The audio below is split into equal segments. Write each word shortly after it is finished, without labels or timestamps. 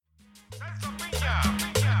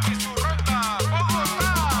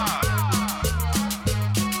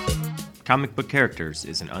Comic Book Characters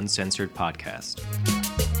is an uncensored podcast.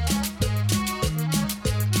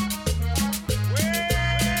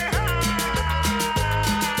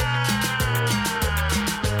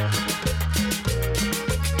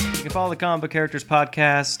 You can follow the Comic Book Characters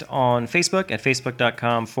podcast on Facebook at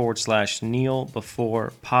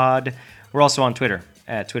facebook.com/KneelBeforePod. We're also on Twitter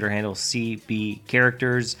at Twitter handle CB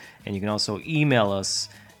Characters, and you can also email us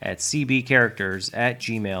at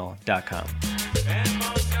cbcharacters@gmail.com.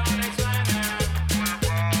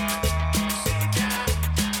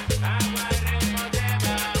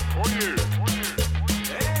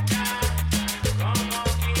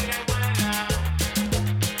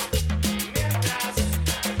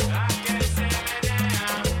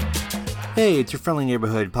 Hey, it's your friendly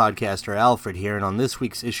neighborhood podcaster Alfred here, and on this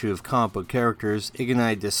week's issue of Comic Book Characters, Ig and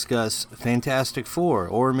I discuss Fantastic Four,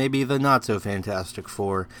 or maybe the not-so-Fantastic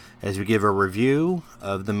Four, as we give a review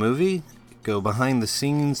of the movie, go behind the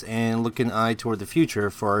scenes, and look an eye toward the future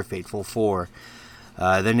for our Fateful Four.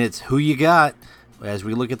 Then it's Who You Got, as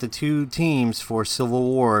we look at the two teams for Civil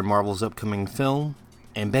War, Marvel's upcoming film,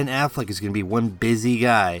 and Ben Affleck is going to be one busy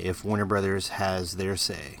guy if Warner Brothers has their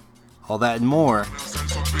say. All that and more.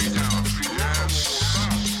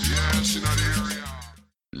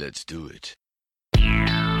 Let's do it.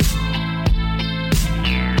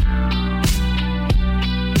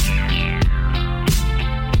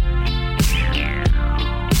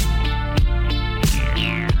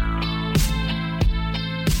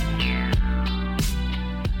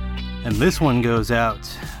 And this one goes out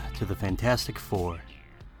to the Fantastic Four.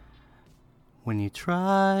 When you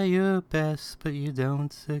try your best but you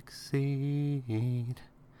don't succeed.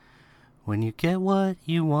 When you get what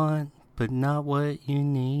you want but not what you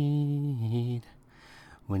need.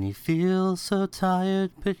 When you feel so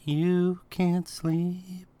tired but you can't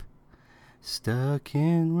sleep. Stuck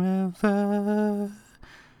in reverse.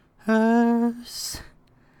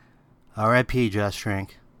 R.I.P. Josh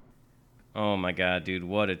Trank. Oh my god, dude,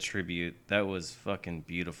 what a tribute. That was fucking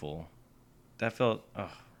beautiful. That felt...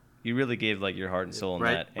 Oh. You really gave like your heart and soul in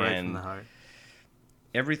that, right and from the heart.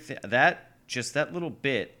 Everything that little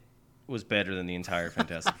bit was better than the entire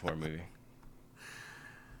Fantastic Four movie.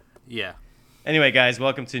 Yeah. Anyway, guys,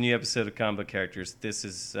 welcome to a new episode of Comic Book Characters. This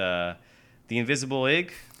is the Invisible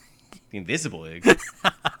Ig, Invincible Ig. This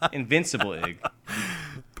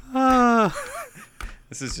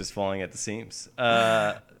is just falling at the seams.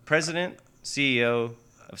 President, CEO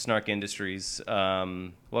of Snark Industries.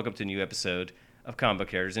 Welcome to a new episode of Comic Book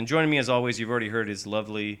Characters. And joining me, as always, you've already heard his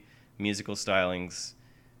lovely musical stylings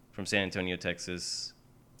from San Antonio, Texas.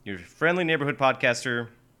 Your friendly neighborhood podcaster,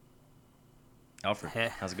 Alfred.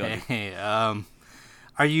 How's it going? Hey,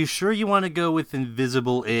 are you sure you want to go with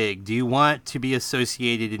Invisible Ig? Do you want to be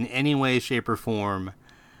associated in any way, shape, or form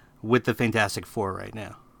with the Fantastic Four right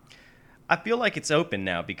now? I feel like it's open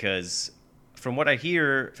now because... From what I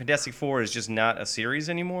hear, Fantastic Four is just not a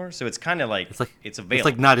series anymore, so it's kind of like it's available. It's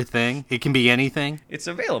like not a thing. It can be anything. It's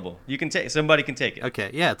available. You can take somebody can take it.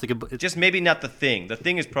 Okay, yeah, it's like just maybe not the Thing. The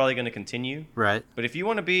Thing is probably going to continue, right? But if you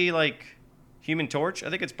want to be like Human Torch,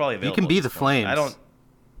 I think it's probably available. You can be the Flames.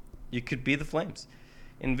 You could be the Flames.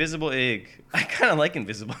 Invisible Ig. I kind of like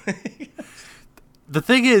Invisible Ig. The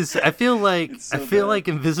thing is, I feel like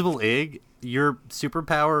Invisible Ig, your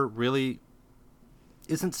superpower really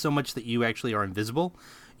isn't so much that you actually are invisible.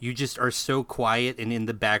 You just are so quiet and in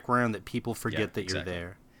the background that people forget that you're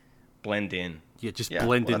there. Blend in. Yeah,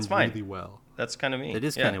 blend in really well. That's kind of me. It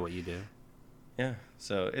is kind of what you do. Yeah,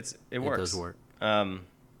 so it works. It does work.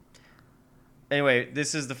 Anyway,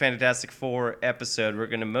 this is the Fantastic Four episode. We're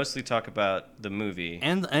going to mostly talk about the movie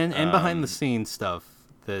and behind the scenes stuff.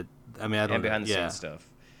 Behind the scenes stuff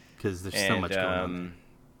because there's so much going on.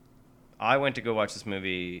 I went to go watch this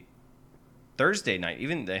movie Thursday night,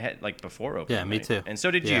 even they had like before opening. Yeah, me too. And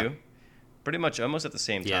so did you. Pretty much almost at the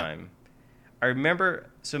same time. I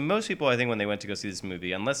remember, so most people, I think, when they went to go see this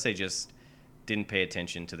movie, unless they just didn't pay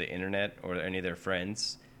attention to the internet or any of their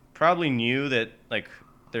friends, probably knew that like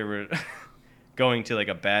they were going to like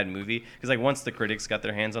a bad movie because like once the critics got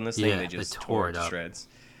their hands on this thing, they just tore it to shreds.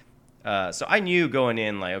 So I knew going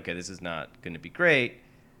in like, okay, this is not going to be great.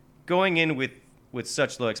 Going in with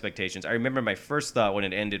such low expectations, I remember my first thought when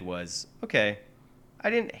it ended was, okay, I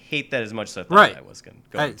didn't hate that as much as I thought I was going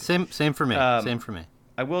to. Same for me. Same for me.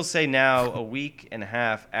 I will say now, a week and a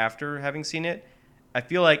half after having seen it, I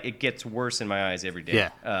feel like it gets worse in my eyes every day.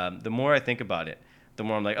 Yeah. The more I think about it, the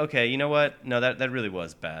more I'm like, okay, you know what? No, that really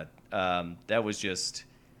was bad. That was just,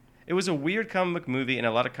 it was a weird comic book movie, and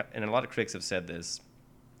a lot of critics have said this,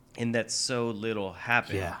 in that so little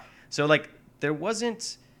happened. Yeah. So like there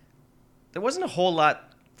wasn't a whole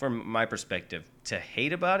lot from my perspective to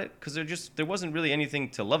hate about it, because there wasn't really anything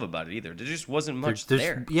to love about it either. There just wasn't much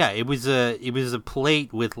there. Yeah, it was a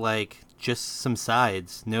plate with like just some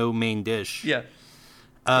sides, no main dish. Yeah.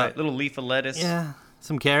 Right. Little leaf of lettuce. Yeah,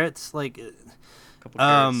 some carrots, like Couple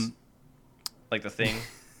carrots. Like The Thing.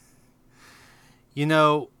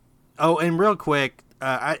 Oh, and real quick,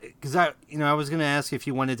 I was gonna ask if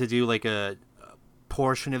you wanted to do like a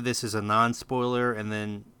portion of this as a non-spoiler and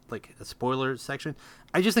then like a spoiler section.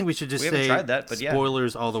 I just think we should just say tried that, but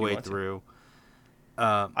spoilers all the way through.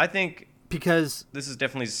 I think because this is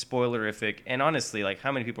definitely spoilerific, and honestly, like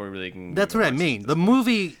how many people are really going? That's what I mean. The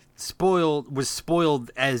movie was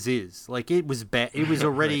spoiled as is. Like it was bad. It was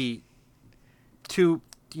already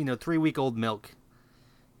 3-week-old milk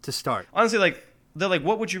to start. Honestly, like they're like,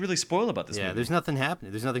 what would you really spoil about this movie? Yeah, there's nothing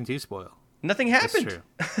happening. There's nothing to spoil. Nothing happened.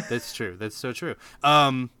 That's true. That's so true.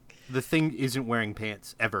 The Thing isn't wearing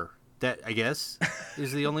pants ever. That, I guess,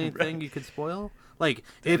 is the only thing you could spoil. Like,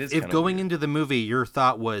 if going into the movie your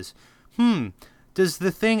thought was, does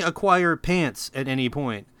the Thing acquire pants at any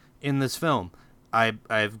point in this film?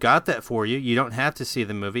 I've got that for you. You don't have to see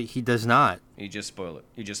the movie. He does not. You just spoil it.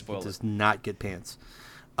 He does not get pants.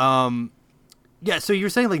 Yeah, so you're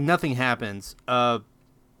saying, like, nothing happens. I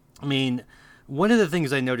mean, one of the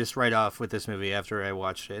things I noticed right off with this movie after I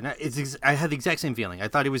watched it, and I had the exact same feeling. I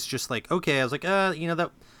thought it was just like, okay, I was like,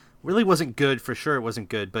 that really wasn't good. For sure it wasn't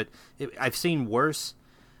good, but I've seen worse.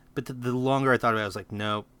 But the longer I thought about it, I was like,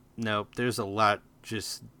 nope, there's a lot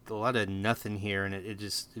of nothing here, and it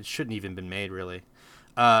shouldn't even been made, really.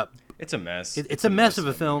 It's a mess. It's a mess of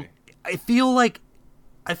a film. Movie.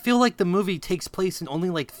 I feel like the movie takes place in only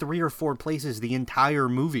like 3 or 4 places the entire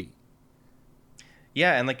movie.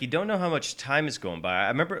 Yeah, and like you don't know how much time is going by. I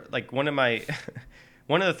remember like one of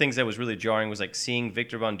the things that was really jarring was like seeing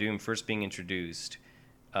Victor Von Doom first being introduced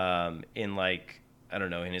in like, I don't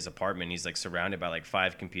know, in his apartment. He's like surrounded by like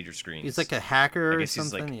 5 computer screens. He's like a hacker or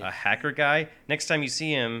something. He's like a hacker guy. Next time you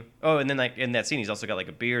see him, and then like in that scene he's also got like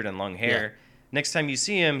a beard and long hair. Yeah. Next time you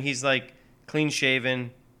see him, he's like clean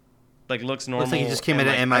shaven, like looks normal. Looks like he just came out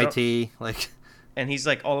of MIT, like. And he's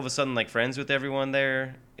like all of a sudden like friends with everyone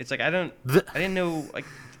there. It's like I didn't know, like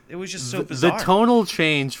it was just so bizarre. The tonal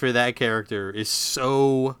change for that character is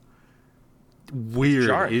so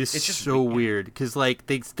weird. It's just so weird because like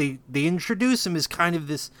they introduce him as kind of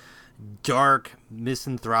this dark,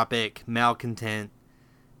 misanthropic, malcontent,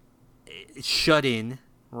 shut-in,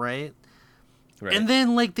 right? Right. And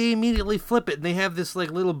then like they immediately flip it and they have this like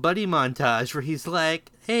little buddy montage where he's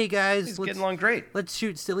like, "Hey guys, getting along great. Let's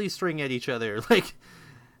shoot silly string at each other." Like,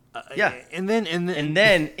 yeah. And then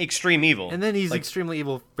extreme evil. And then he's like, extremely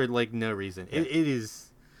evil for like no reason. Yeah. It is.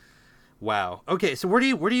 Wow. Okay, so where do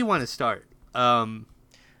you want to start?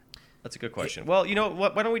 That's a good question. Well, you know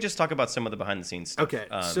what? Why don't we just talk about some of the behind the scenes stuff? Okay.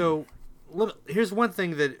 So here's one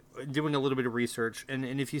thing that doing a little bit of research, and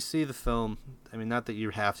if you see the film, I mean, not that you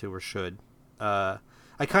have to or should. I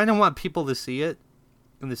kind of want people to see it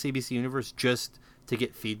in the CBC universe just to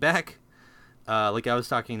get feedback. Like I was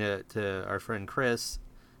talking to our friend Chris,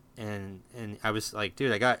 and I was like,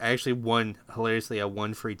 dude, I actually won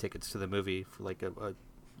free tickets to the movie for like a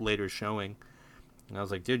later showing. And I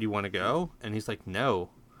was like, dude, you want to go? And he's like,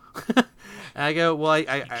 no. And I go, well, I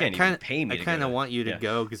kind of want you to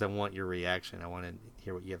go because I want your reaction. I want to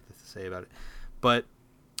hear what you have to say about it. But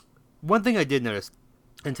one thing I did notice,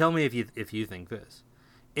 and tell me if you think this,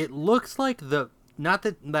 it looks like not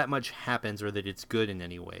that much happens or that it's good in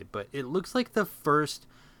any way, but it looks like the first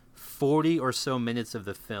 40 or so minutes of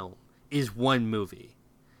the film is one movie.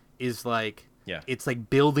 Is like, it's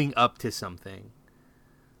like building up to something.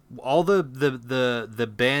 All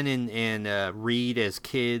the Ben and Reed as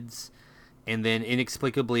kids, and then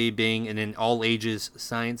inexplicably being in an all ages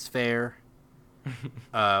science fair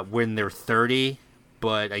when they're 30,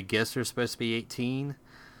 but I guess they're supposed to be 18.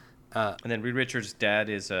 And then Reed Richards' dad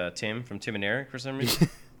is Tim from Tim and Eric for some reason.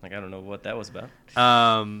 Like I don't know what that was about.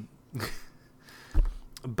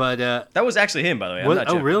 But that was actually him, by the way. I'm not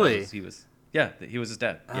joking. Oh, really? He was his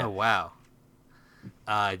dad. Yeah. Oh, wow.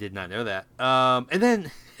 I did not know that. And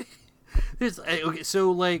then there's okay,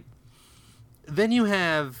 so like then you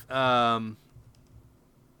have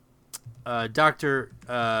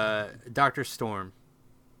Dr. Storm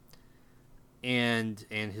and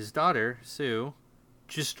his daughter Sue.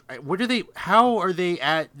 Just how are they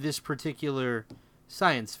at this particular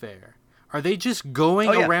science fair? Are they just going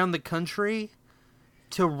around the country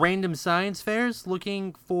to random science fairs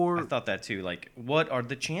looking for... I thought that too. Like, what are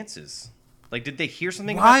the chances? Like, did they hear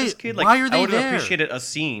something about this kid? Like, why are they I would have there? appreciated a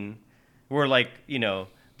scene where, like, you know,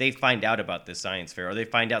 they find out about this science fair, or they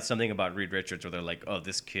find out something about Reed Richards, where they're like, oh,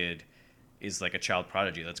 this kid is like a child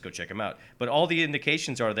prodigy. Let's go check him out. But all the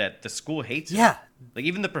indications are that the school hates him. Yeah. Like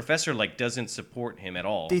even the professor like doesn't support him at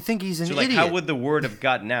all. They think he's an so like idiot. how would the word have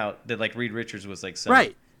gotten out that like Reed Richards was like some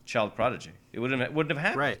Right. child prodigy? It wouldn't have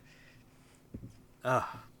happened. Right.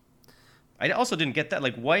 I also didn't get that.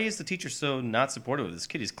 Like, why is the teacher so not supportive of this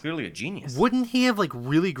kid? He's clearly a genius. Wouldn't he have like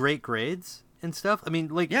really great grades and stuff? I mean,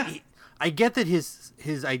 like, Yeah. I get that his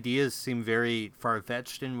ideas seem very far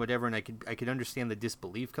fetched and whatever, and I could understand the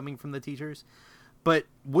disbelief coming from the teachers, but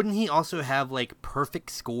wouldn't he also have like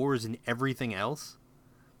perfect scores and everything else?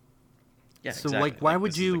 Yeah, So, exactly. like, why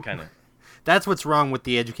would this is you- the kinda- That's what's wrong with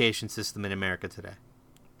the education system in America today.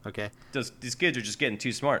 Okay, these kids are just getting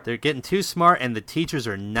too smart. they're getting too smart, and the teachers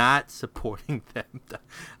are not supporting them.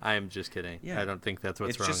 I am just kidding. Yeah. I don't think that's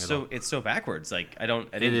what's It's wrong just at so all. it's so backwards. Like I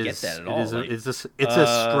didn't get that at all. Like, It's a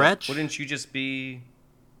stretch. Wouldn't you just be?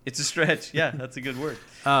 It's a stretch. Yeah, that's a good word.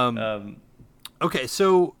 Okay,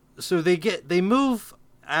 so they move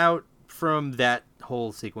out from that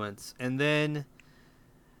whole sequence, and then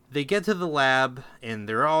they get to the lab, and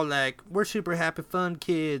they're all like, "We're super happy, fun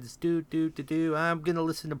kids. Do. I'm gonna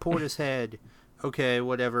listen to Portishead." Okay,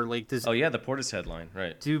 whatever. Like, Oh yeah, the Portishead line,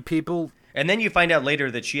 right? do people? And then you find out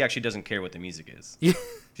later that she actually doesn't care what the music is. Yeah,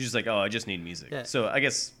 She's just like, oh, I just need music. Yeah. So I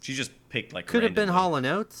guess she just picked like. could have been randomly. Hall and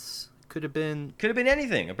Oates. Could have been. Could have been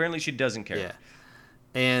anything. Apparently, she doesn't care. Yeah,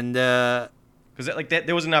 and Because like that,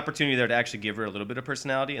 there was an opportunity there to actually give her a little bit of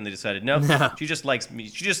personality, and they decided no. She just likes me.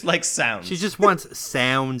 She just likes sounds. she just wants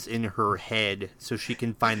sounds in her head so she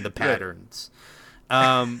can find the patterns.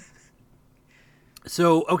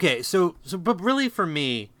 So but really for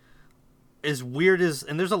me, as weird as,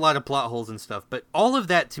 and there's a lot of plot holes and stuff, but all of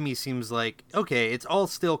that to me seems like, okay, it's all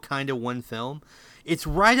still kind of one film. It's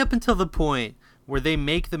right up until the point where they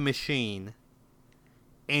make the machine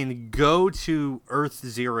and go to Earth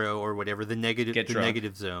Zero or whatever, the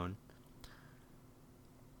negative zone.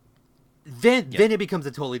 Then it becomes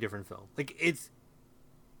a totally different film. Like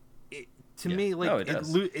to me, like No, it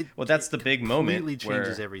does. it Well, that's the big moment completely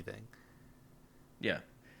changes where- everything. Yeah.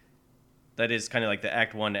 That is kind of like the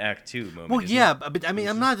Act 1 to Act 2 moment. Well, isn't yeah, it? but I mean,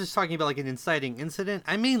 I'm not just talking about like an inciting incident.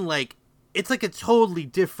 I mean, like, it's like a totally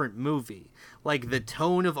different movie. Like, the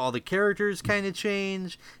tone of all the characters kind of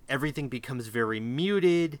change. Everything becomes very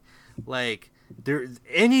muted. Like,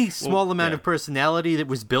 any small amount yeah. of personality that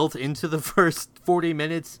was built into the first 40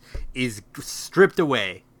 minutes is stripped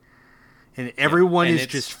away. And everyone and is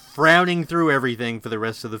it's- just frowning through everything for the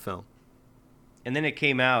rest of the film. And then it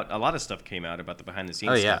came out, a lot of stuff came out about the behind the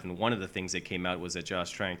scenes Oh, yeah. stuff. And one of the things that came out was that Josh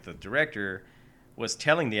Trank, the director, was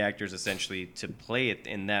telling the actors essentially to play it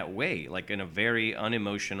in that way, like in a very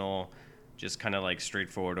unemotional, just kind of like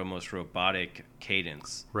straightforward, almost robotic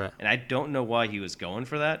cadence. Right. And I don't know why he was going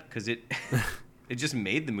for that, because it it just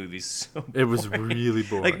made the movie so It was boring. really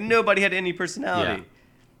boring. Like nobody had any personality. Yeah.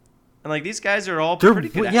 And like these guys are all They're- pretty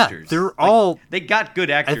good yeah, actors. they're Like, all- they got good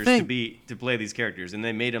actors think- to play these characters, and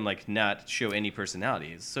they made them like not show any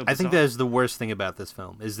personality. It's so I think bizarre. that is the worst thing about this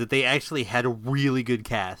film, is that they actually had a really good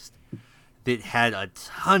cast that had a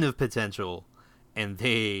ton of potential, and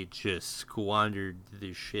they just squandered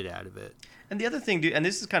the shit out of it. And the other thing, dude, and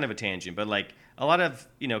this is kind of a tangent, but like a lot of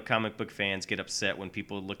comic book fans get upset when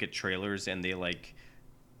people look at trailers and they like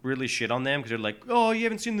really shit on them because they're like, oh, you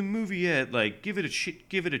haven't seen the movie yet, like give it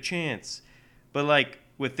a chance. But like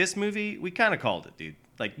with this movie, we kind of called it, dude.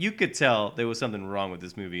 Like you could tell there was something wrong with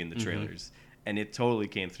this movie in the trailers, and it totally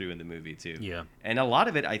came through in the movie too. Yeah. And a lot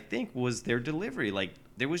of it, I think, was their delivery. Like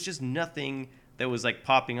there was just nothing that was like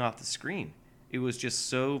popping off the screen. It was just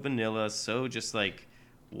so vanilla, so just like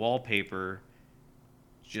wallpaper,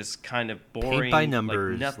 just kind of boring. by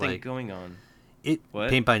numbers, like nothing like- going on. What?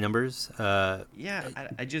 Paint by numbers. Yeah,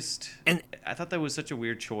 I just And- I thought that was such a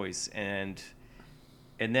weird choice, and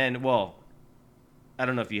then well, I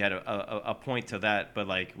don't know if you had a point to that, but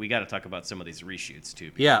like we got to talk about some of these reshoots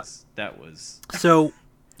too, because Yeah. that was So,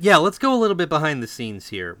 yeah, let's go a little bit behind the scenes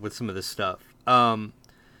here with some of this stuff.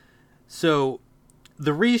 So,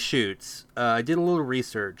 the reshoots, I did a little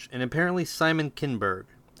research, and apparently Simon Kinberg,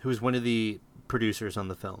 who's one of the producers on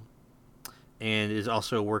the film, and is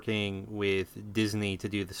also working with Disney to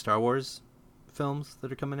do the Star Wars films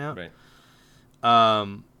that are coming out. right.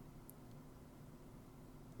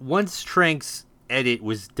 Once Trank's edit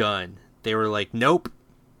was done, they were like, nope.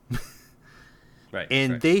 Right.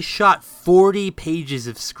 And right. they shot 40 pages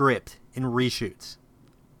of script in reshoots.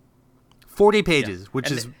 40 pages, which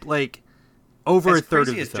And is like over as a third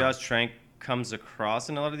crazy of the as film. Josh Trank comes across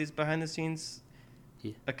in a lot of these behind the scenes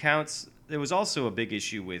accounts, there was also a big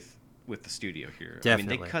issue with with the studio here. Definitely.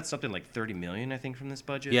 I mean, they cut something like $30 million, I think, from this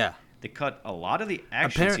budget. Yeah. They cut a lot of the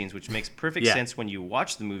action scenes, which makes perfect Yeah. sense when you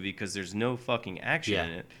watch the movie because there's no fucking action Yeah.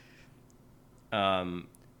 in it.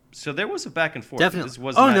 So there was a back and forth. Definitely. This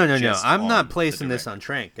was Oh, not no. just I'm on not the placing this director. on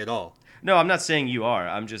Trank at all. No, I'm not saying you are.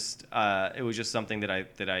 I'm just. It was just something that I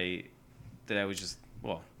was just.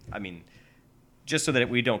 Well, I mean, just so that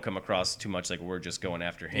we don't come across too much like we're just going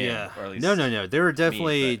after him. Yeah. Or at least No. There were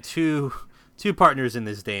definitely two partners in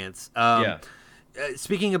this dance. Yeah.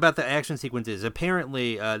 Speaking about the action sequences,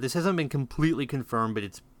 apparently this hasn't been completely confirmed, but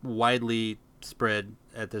it's widely spread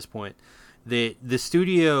at this point. The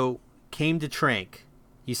studio came to Trank.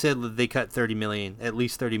 He said that they cut at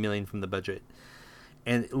least $30 million from the budget,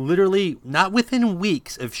 and literally not within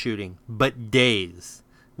weeks of shooting, but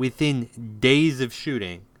within days of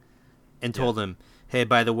shooting, and told him, "Hey,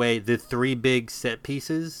 by the way, the three big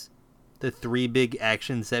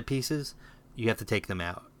action set pieces, you have to take them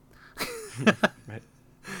out." Right.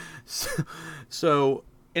 So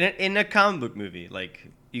In a comic book movie, like,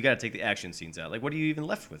 you got to take the action scenes out. Like, what are you even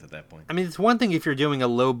left with at that point? I mean, it's one thing if you're doing a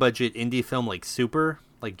low budget indie film like Super,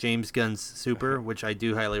 like James Gunn's Super, which I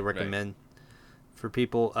do highly recommend for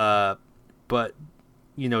people. But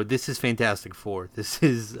this is Fantastic Four. This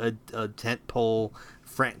is a tentpole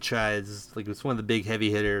franchise. Like, it's one of the big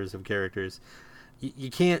heavy hitters of characters. You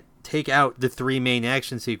can't take out the three main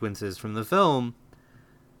action sequences from the film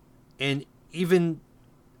and even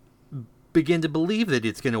begin to believe that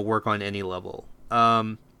it's going to work on any level.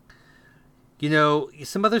 Some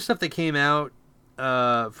other stuff that came out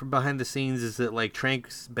from behind the scenes is that, like,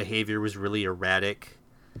 Trank's behavior was really erratic.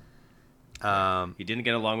 He didn't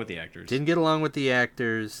get along with the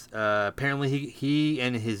actors. Apparently he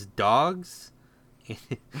and his dogs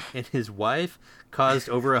and his wife caused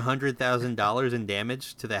over $100,000 in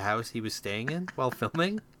damage to the house he was staying in while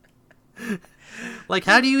filming. Like,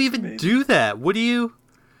 how do you even do that? What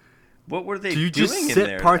were they doing in there? Do you just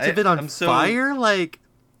set parts of it on fire? Like,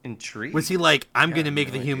 intrigued. was he like, I'm going to make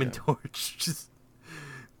no the Human idea. Torch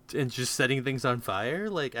just setting things on fire?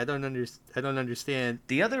 Like, I don't understand.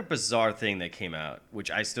 The other bizarre thing that came out,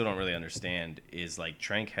 which I still don't really understand, is like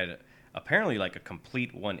Trank had apparently like a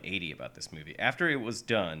complete 180 about this movie. After it was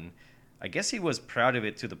done, I guess he was proud of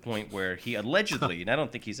it to the point where he allegedly, and I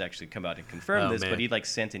don't think he's actually come out and confirmed this, man. but he like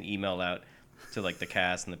sent an email out to like the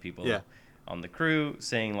cast and the people Yeah. on the crew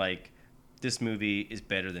saying like, this movie is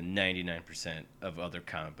better than 99% of other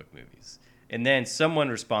comic book movies. And then someone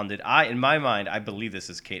responded, in my mind, I believe this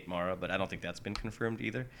is Kate Mara, but I don't think that's been confirmed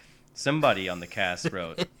either. Somebody on the cast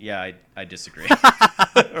wrote, yeah, I disagree.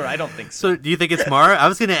 Or I don't think so. So do you think it's Mara? I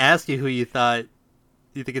was going to ask you who you thought.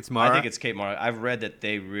 Do you think it's Mara? I think it's Kate Mara. I've read that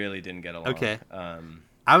they really didn't get along. Okay.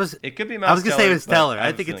 It could be Miles I was going to say it was but Teller. I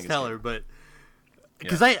have a think it's feeling Teller, Kate. but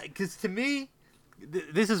because to me,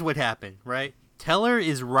 this is what happened, right? Teller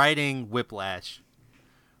is writing Whiplash,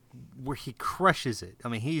 where he crushes it. I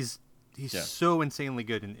mean, he's so insanely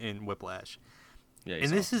good in Whiplash. Yeah,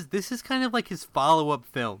 And this is kind of like his follow-up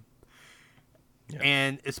film. Yeah.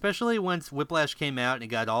 And especially once Whiplash came out and it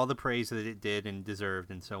got all the praise that it did and deserved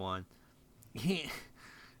and so on.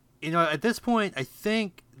 At this point, I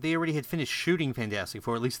think they already had finished shooting Fantastic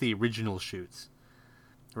Four, at least the original shoots,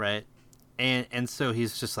 right? And so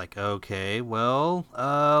he's just like, okay,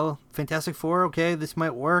 well, Fantastic Four, okay, this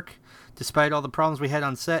might work, despite all the problems we had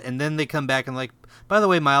on set. And then they come back and like, by the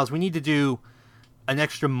way, Miles, we need to do an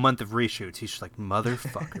extra month of reshoots. He's just like,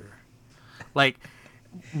 motherfucker. Like,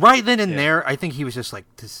 right then and there, I think he was just like,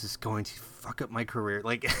 this is going to fuck up my career.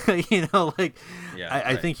 Like,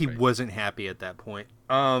 I think he wasn't happy at that point.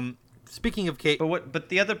 Speaking of Kate, but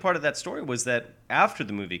the other part of that story was that after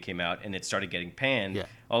the movie came out and it started getting panned,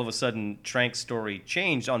 all of a sudden Trank's story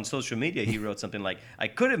changed on social media. He wrote something like, "I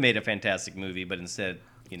could have made a fantastic movie, but instead,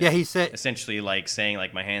 he said essentially like saying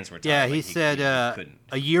like my hands were tied." Yeah, like, he said couldn't.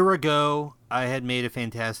 A year ago I had made a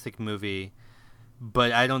fantastic movie,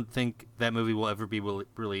 but I don't think that movie will ever be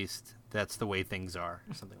released. That's the way things are,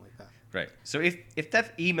 or something like that. Right. So if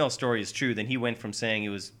that email story is true, then he went from saying it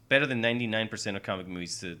was better than 99% of comic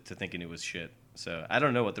movies to thinking it was shit. So I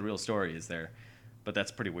don't know what the real story is there, but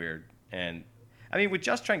that's pretty weird. And I mean, with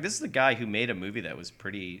Josh Trank, this is the guy who made a movie that was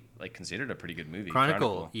pretty, like, considered a pretty good movie.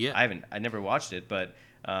 Chronicle. Yeah. I never watched it, but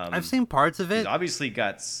I've seen parts of it. He's obviously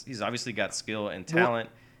got skill and talent.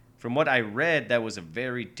 From what I read, that was a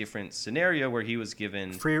very different scenario where he was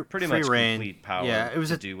given pretty much reign. Complete power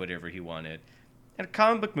to do whatever he wanted. And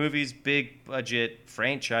comic book movies, big budget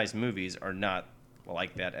franchise movies, are not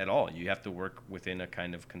like that at all. You have to work within a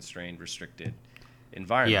kind of constrained, restricted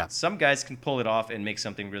environment. Yeah. Some guys can pull it off and make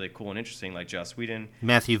something really cool and interesting, like Joss Whedon.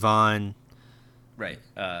 Matthew Vaughn. Right.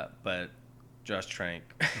 But Josh Trank.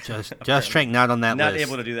 Josh Trank not on that not list.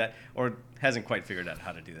 able to do that, or hasn't quite figured out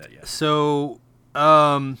how to do that yet. So,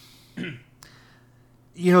 the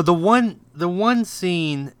one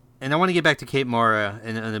scene, and I want to get back to Kate Mara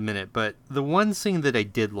in a minute, but the one scene that I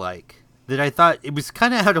did like, that I thought it was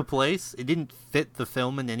kind of out of place, it didn't fit the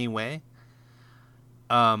film in any way.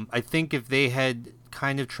 I think if they had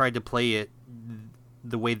kind of tried to play it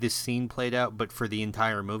the way this scene played out, but for the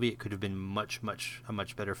entire movie, it could have been a much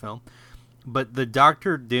better film. But the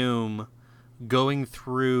Doctor Doom going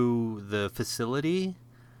through the facility,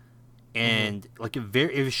 and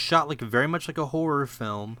it was shot like very much like a horror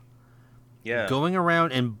film. Yeah, going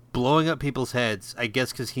around and blowing up people's heads. I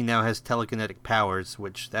guess because he now has telekinetic powers,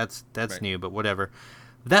 which that's right. new, but whatever.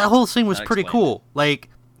 That whole scene was Not pretty explained. cool. Like,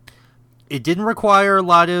 it didn't require a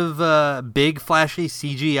lot of big flashy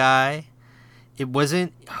CGI. It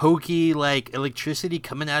wasn't hokey like electricity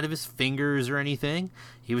coming out of his fingers or anything.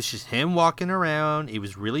 It was just him walking around. It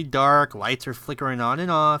was really dark. Lights are flickering on and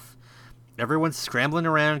off. Everyone's scrambling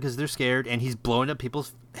around because they're scared, and he's blowing up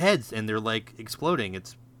people's heads, and they're like exploding.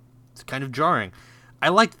 It's kind of jarring. I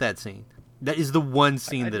liked that scene. That is the one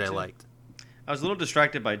scene that I liked. I was a little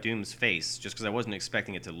distracted by Doom's face, just because I wasn't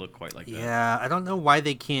expecting it to look quite like that. Yeah, I don't know why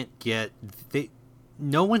they can't get...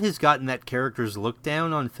 No one has gotten that character's look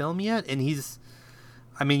down on film yet, and he's...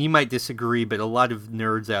 I mean, you might disagree, but a lot of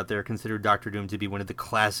nerds out there consider Doctor Doom to be one of the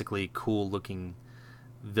classically cool-looking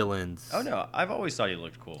villains. Oh, no, I've always thought he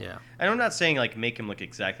looked cool. Yeah. And I'm not saying, make him look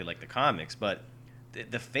exactly like the comics, but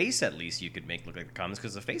the face, at least, you could make look like the comics,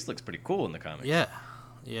 because the face looks pretty cool in the comics. Yeah.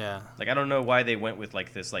 I don't know why they went with,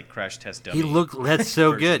 this, crash test dummy. That's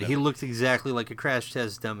so good. He looked exactly like a crash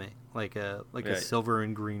test dummy, like a silver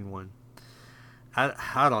and green one.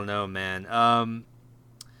 I don't know, man.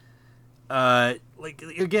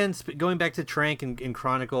 Again, going back to Trank and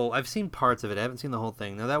Chronicle, I've seen parts of it. I haven't seen the whole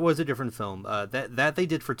thing. Now, that was a different film. That they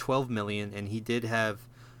did for $12 million, and he did have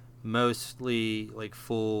mostly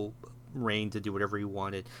full reign to do whatever he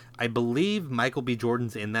wanted. I believe Michael B.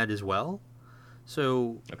 Jordan's in that as well.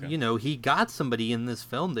 So, okay. He got somebody in this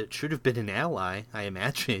film that should have been an ally, I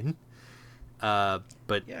imagine. But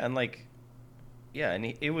yeah, and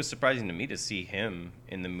it was surprising to me to see him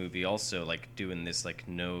in the movie also, doing this,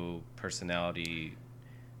 no personality,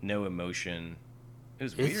 no emotion. It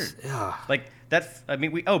was weird. By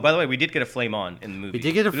the way, we did get a flame on in the movie. We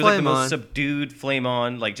did get a flame on. It was the on. most subdued flame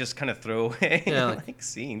on, just kind of throwaway,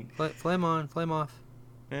 scene. Flame on, flame off.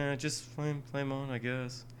 Yeah, just flame on, I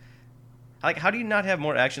guess. How do you not have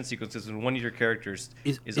more action sequences when one of your characters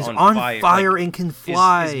is on fire and can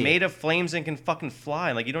fly? Is made of flames and can fucking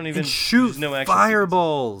fly. You don't even and shoot no action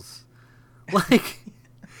fireballs.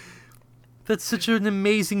 That's such an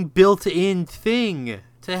amazing built-in thing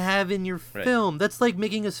to have in your film. That's like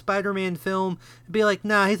making a Spider-Man film and be like,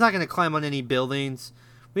 nah, he's not going to climb on any buildings.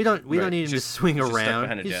 We don't need him to swing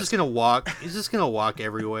around. He's just going to walk. He's just going to walk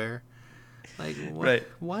everywhere. What? Right.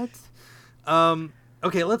 What?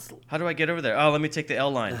 Okay, How do I get over there? Oh, let me take the L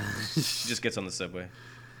line. She just gets on the subway.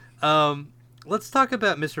 Let's talk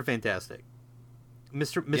about Mr. Fantastic.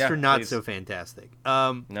 Mr. Not please. So Fantastic.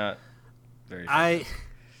 Not very fantastic.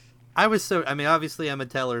 I was so... I mean, obviously, I'm a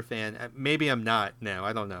Teller fan. Maybe I'm not now.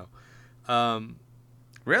 I don't know.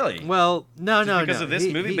 Really? Well, no. Because of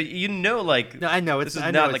this movie? But No, I know it's this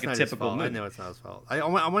is not a typical movie. I know it's not his fault. I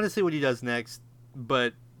want to see what he does next,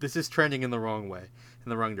 but this is trending in the wrong way, in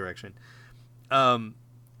the wrong direction.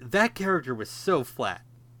 That character was so flat.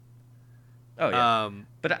 Oh, yeah.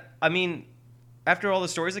 But, I mean, after all the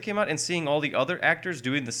stories that came out and seeing all the other actors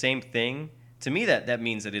doing the same thing, to me that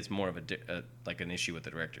means that it's more of an issue with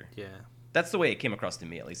the director. Yeah. That's the way it came across to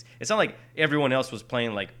me, at least. It's not like everyone else was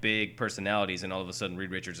playing, big personalities and all of a sudden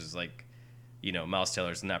Reed Richards is, Miles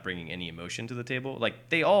Teller's not bringing any emotion to the table.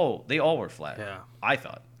 They all were flat. Yeah. I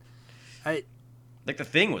thought. The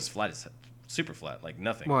Thing was flat as super flat,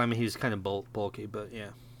 nothing. Well, I mean, he was kind of bulky, but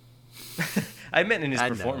yeah. I meant in his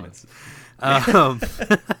performance.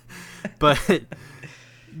 But,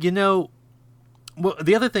 well,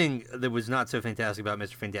 the other thing that was not so fantastic about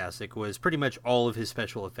Mr. Fantastic was pretty much all of his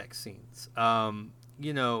special effects scenes. Oh,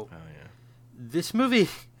 yeah. This movie,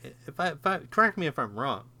 if I correct me if I'm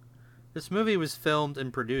wrong, this movie was filmed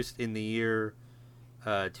and produced in the year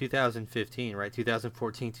 2015, right?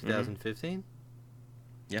 2014, 2015?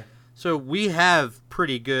 Mm-hmm. Yeah. So we have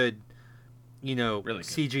pretty good, really good.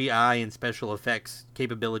 CGI and special effects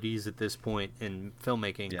capabilities at this point in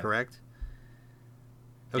filmmaking, correct?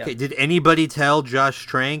 Okay, Did anybody tell Josh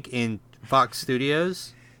Trank in Fox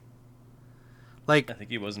Studios? I think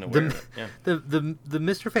he wasn't aware of it. Yeah. The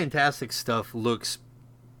Mr. Fantastic stuff looks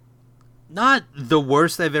not the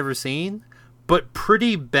worst I've ever seen, but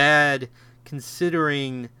pretty bad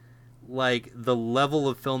considering like the level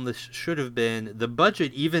of film this should have been, the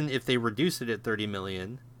budget, even if they reduce it at $30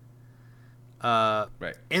 million.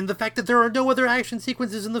 Right. And the fact that there are no other action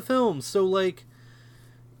sequences in the film. So, like,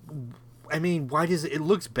 I mean, why does it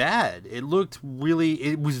looks bad? It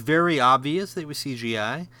was very obvious that it was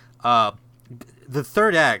CGI. The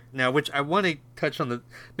third act, now, which I want to touch on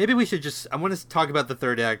maybe we should I want to talk about the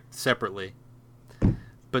third act separately.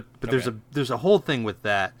 But okay. there's a whole thing with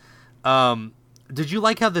that. Did you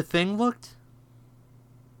like how the Thing looked?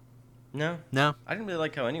 No. No? I didn't really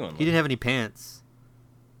like how anyone looked. He didn't have any pants.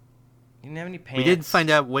 He didn't have any pants. We didn't find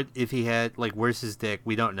out if he had, like, where's his dick?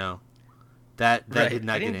 We don't know. That right. did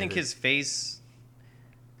not I didn't get think ended. his face...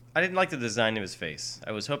 I didn't like the design of his face.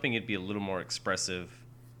 I was hoping it'd be a little more expressive.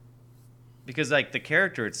 Because, like, the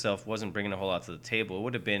character itself wasn't bringing a whole lot to the table. It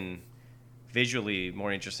would have been visually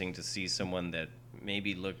more interesting to see someone that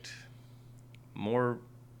maybe looked more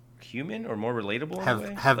human or more relatable in a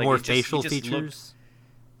way. Have like more facial features?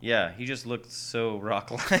 He just looked so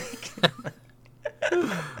rock-like.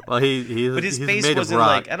 Well, but his face made wasn't of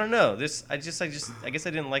rock. like, I don't know. I guess I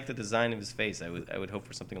didn't like the design of his face. I would hope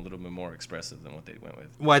for something a little bit more expressive than what they went with.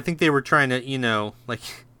 Well, I think they were trying to, like,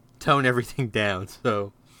 tone everything down,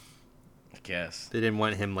 so I guess they didn't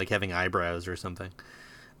want him, like, having eyebrows or something.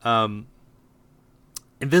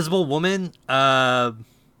 Invisible Woman,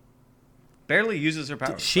 barely uses her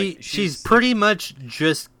powers. She's pretty much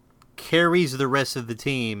just carries the rest of the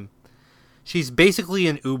team. She's basically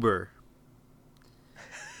an Uber.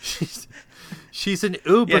 She's an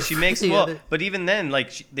Uber. Yeah, she makes but even then,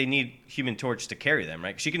 like, they need Human Torch to carry them,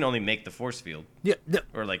 right? She can only make the force field. Yeah.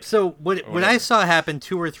 Or like. So what I saw happen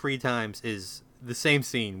 2 or 3 times is the same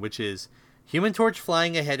scene, which is Human Torch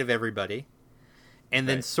flying ahead of everybody, and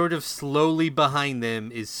then sort of slowly behind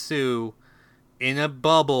them is Sue in a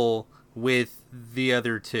bubble with the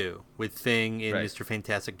other two, with Thing and Mr.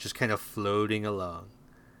 Fantastic just kind of floating along.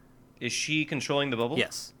 Is she controlling the bubble?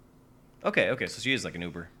 Yes. Okay, so she is like an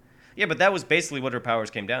Uber. Yeah, but that was basically what her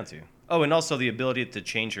powers came down to. Oh, and also the ability to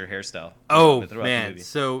change her hairstyle. Oh, man.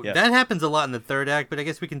 So that happens a lot in the third act, but I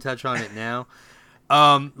guess we can touch on it now.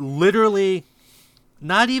 Literally,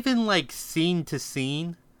 not even like scene to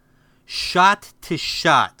scene, shot to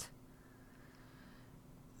shot,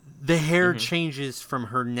 the hair changes from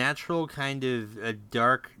her natural kind of a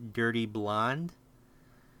dark, dirty blonde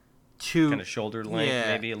to... kind of shoulder length,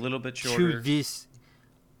 maybe a little bit shorter. To this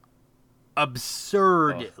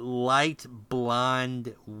absurd light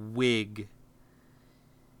blonde wig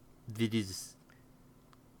that is...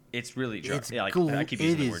 It's really jarring. Yeah, I keep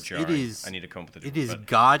using the word jarring. I need to come up with it. It is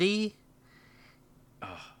gaudy.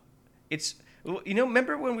 It's...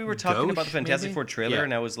 remember when we were talking about the Fantastic Four trailer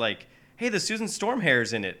and I was like, hey, the Susan Storm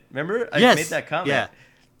hair's in it. Remember? I made that comment. Yeah.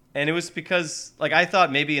 And it was because, like, I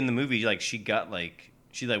thought maybe in the movie, like, she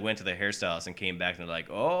went to the hairstylist and came back and they're like,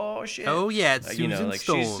 oh, shit. Oh, yeah, it's Susan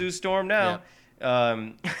Storm. She's Sue Storm now.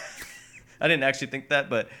 Yeah. I didn't actually think that,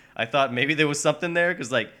 but I thought maybe there was something there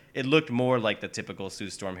because, like, it looked more like the typical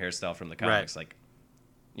Sue Storm hairstyle from the comics. Right.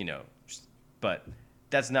 Like, but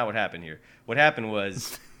that's not what happened here. What happened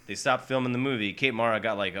was they stopped filming the movie. Kate Mara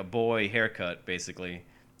got, like, a boy haircut, basically.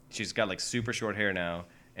 She's got, like, super short hair now.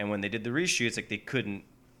 And when they did the reshoots, like, they couldn't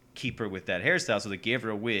keep her with that hairstyle, so they gave her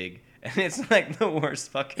a wig. And it's like the worst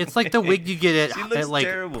fucking It's like the wig you get at like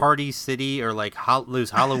terrible. Party City or like those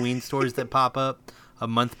Halloween stores that pop up a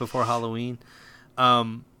month before Halloween.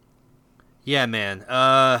 Yeah, man.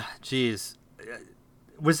 Jeez.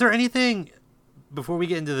 Was there anything, before we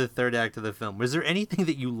get into the third act of the film, was there anything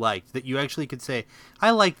that you liked that you actually could say, I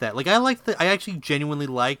liked that? Like, I actually genuinely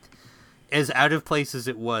liked, as out of place as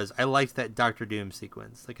it was, I liked that Doctor Doom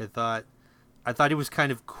sequence. Like, I thought it was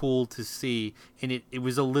kind of cool to see, and it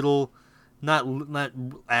was a little, not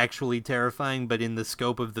actually terrifying, but in the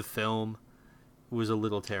scope of the film, it was a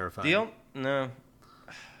little terrifying. No,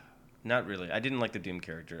 not really. I didn't like the Doom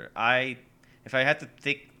character. If I had to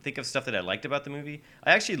think of stuff that I liked about the movie,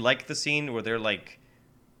 I actually liked the scene where they're like,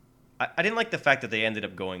 I didn't like the fact that they ended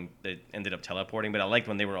up teleporting, but I liked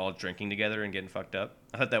when they were all drinking together and getting fucked up.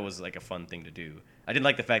 I thought that was like a fun thing to do. I didn't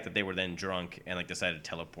like the fact that they were then drunk and like decided to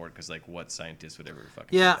teleport because like what scientist would ever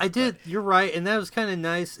fucking do that? I did. You're right, and that was kind of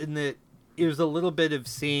nice in that it was a little bit of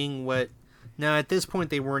seeing what. Now at this point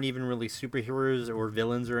they weren't even really superheroes or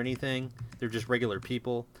villains or anything. They're just regular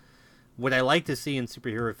people. What I like to see in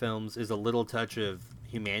superhero films is a little touch of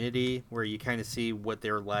humanity, where you kind of see what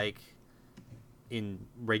they're like in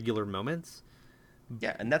regular moments.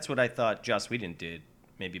 Yeah, and that's what I thought Joss Whedon did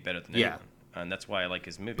maybe better than anyone. And that's why I like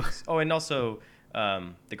his movies. Oh, and also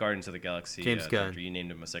the Guardians of the Galaxy. James Gunn. You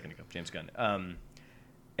named him a second ago. James Gunn.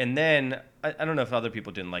 And then I don't know if other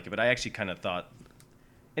people didn't like it, but I actually kind of thought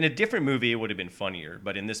in a different movie it would have been funnier,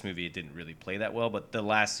 but in this movie it didn't really play that well. But the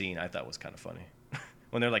last scene I thought was kind of funny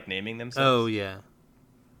when they're like naming themselves. Oh yeah,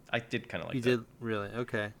 I did kind of like you that. did really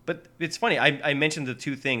okay. But it's funny. I mentioned the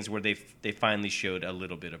two things where they finally showed a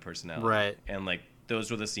little bit of personality, Right? And like those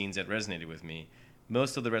were the scenes that resonated with me.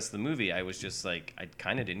 Most of the rest of the movie, I was just like, I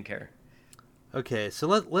kind of didn't care. Okay, so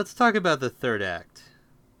let's talk about the third act.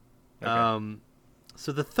 Okay.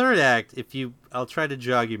 So the third act, I'll try to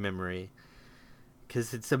jog your memory,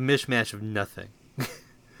 because it's a mishmash of nothing.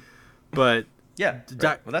 But Yeah.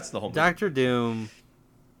 Right. Well, that's the whole movie. Doctor Doom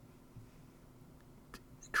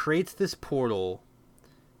creates this portal.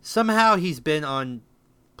 Somehow he's been on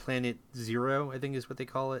Planet Zero, I think is what they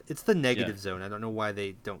call it. It's the negative zone. I don't know why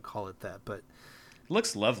they don't call it that, but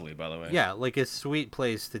Looks lovely, by the way. yeah, like a sweet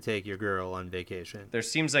place to take your girl on vacation. There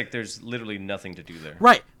seems like there's literally nothing to do there.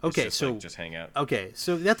 Right. It's Okay, just, so like, just hang out. okay,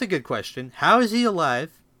 so that's a good question. How is he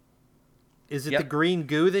alive? Is it the green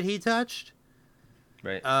goo that he touched?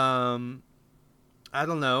 Right. I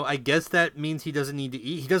don't know. I guess that means he doesn't need to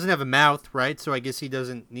eat. He doesn't have a mouth, right? So I guess he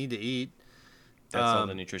doesn't need to eat. That's all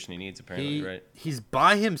the nutrition he needs, apparently, right? He's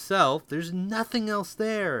by himself. There's nothing else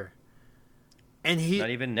there. And Not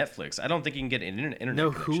even Netflix. I don't think you can get an internet no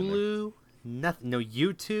connection Hulu, nothing, no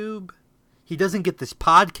YouTube. He doesn't get this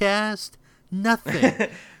podcast. Nothing. there.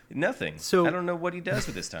 Nothing. So I don't know what he does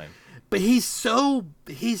with his time. But he's so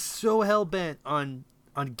hell bent on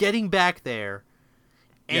getting back there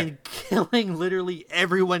and killing literally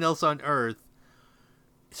everyone else on Earth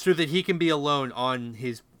so that he can be alone on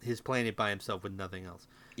his planet by himself with nothing else.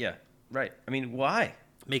 Yeah. Right. I mean, why?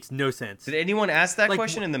 Makes no sense. Did anyone ask that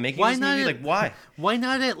question in the making of this movie? Like, why? Why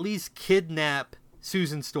not at least kidnap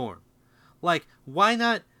Susan Storm? Like, why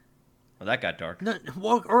not? Well, that got dark. No,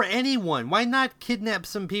 or anyone. Why not kidnap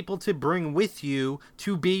some people to bring with you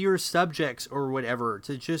to be your subjects or whatever,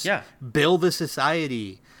 to just build a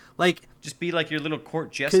society? Like, just be like your little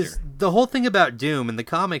court jester. Because the whole thing about Doom in the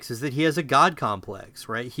comics is that he has a god complex,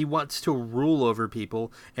 right? He wants to rule over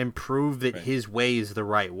people and prove that his way is the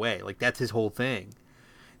right way. Like, that's his whole thing.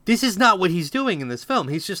 This is not what he's doing in this film.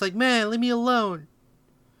 He's just like, man, leave me alone.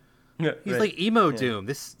 He's like emo Doom.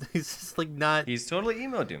 He's just like not. He's totally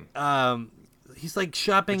emo Doom. He's like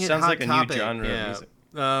shopping Which at sounds Hot like a Topic. new genre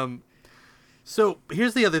of music. So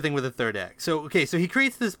here's the other thing with the third act. So he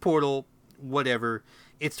creates this portal, whatever.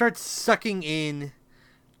 It starts sucking in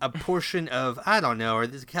a portion of, I don't know, or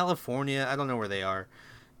this California. I don't know where they are.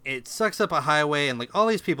 It sucks up a highway, and like all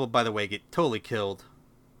these people, by the way, get totally killed.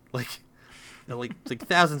 Like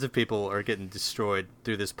thousands of people are getting destroyed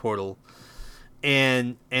through this portal.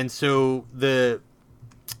 And so the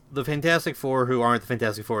Fantastic Four, who aren't the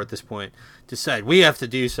Fantastic Four at this point, decide we have to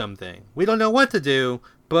do something. We don't know what to do,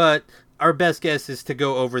 but our best guess is to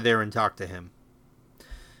go over there and talk to him.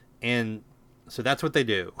 And so that's what they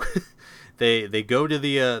do. They go to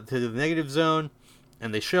the negative zone,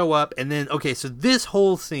 and they show up. And then so this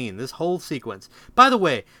whole scene, this whole sequence. By the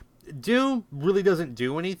way, Doom really doesn't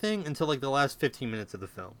do anything until like the last 15 minutes of the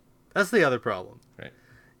film. That's the other problem. Right.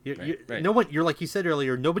 Right. No one. You're like you said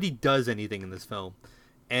earlier. Nobody does anything in this film,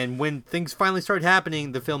 and when things finally start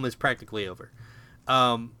happening, the film is practically over.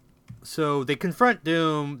 So they confront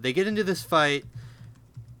Doom. They get into this fight.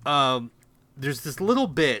 There's this little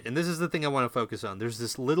bit, and this is the thing I want to focus on. There's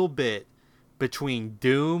this little bit between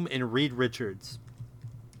Doom and Reed Richards,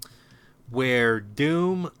 where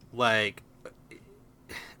Doom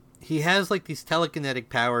he has like these telekinetic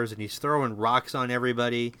powers, and he's throwing rocks on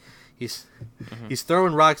everybody. He's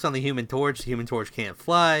throwing rocks on the Human Torch. The Human Torch can't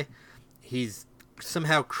fly. He's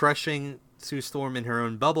somehow crushing Sue Storm in her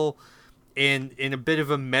own bubble. And in a bit of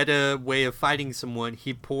a meta way of fighting someone,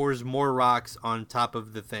 he pours more rocks on top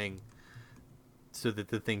of the thing so that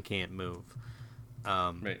the thing can't move.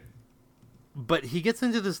 Right. But he gets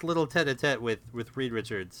into this little tete-a-tete with Reed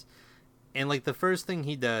Richards. And like the first thing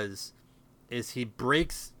he does is he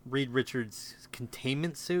breaks Reed Richards'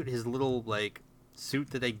 containment suit, his little like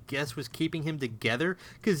suit that I guess was keeping him together,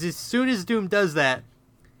 because as soon as Doom does that,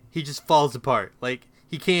 he just falls apart. Like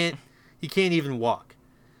he can't even walk.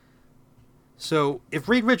 So if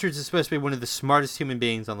Reed Richards is supposed to be one of the smartest human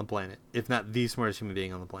beings on the planet, if not the smartest human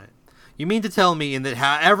being on the planet, you mean to tell me in that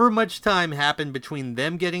however much time happened between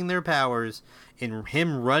them getting their powers and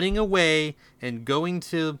him running away and going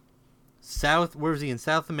to where was he, in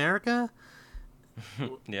South America?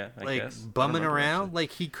 Yeah, I guess. Bumming around, actually.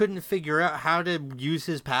 Like he couldn't figure out how to use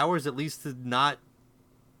his powers, at least to not,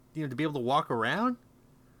 to be able to walk around.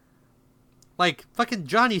 Like fucking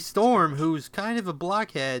Johnny Storm, who's kind of a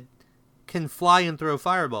blockhead, can fly and throw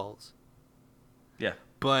fireballs. Yeah.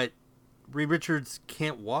 But Reed Richards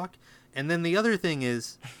can't walk. And then the other thing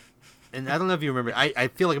is, and I don't know if you remember, I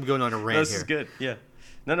feel like I'm going on a rant here. This is good. Yeah.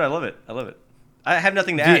 No, I love it. I have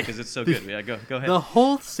nothing to add because it's so good. Yeah, go ahead. The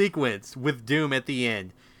whole sequence with Doom at the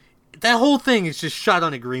end, that whole thing is just shot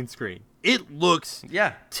on a green screen. It looks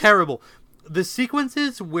terrible. The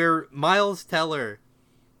sequences where Miles Teller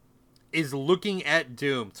is looking at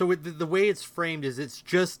Doom. So the way it's framed is it's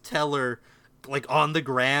just Teller like on the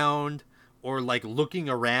ground or like looking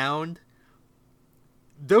around.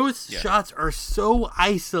 Those shots are so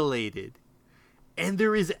isolated, and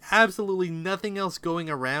there is absolutely nothing else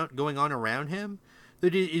going on around him,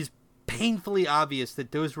 that it is painfully obvious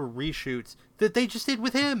that those were reshoots that they just did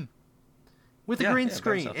with him, with a green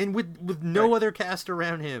screen, and with no other cast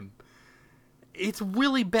around him. It's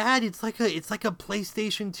really bad. It's like a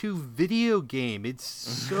PlayStation 2 video game. It's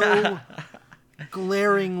so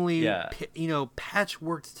glaringly,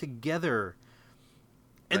 patchworked together.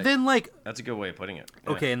 And then, like... That's a good way of putting it.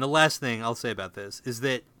 Yeah. Okay, and the last thing I'll say about this is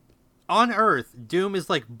that on Earth, Doom is,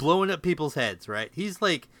 like, blowing up people's heads, right? He's,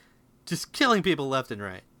 like, just killing people left and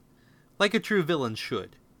right. Like a true villain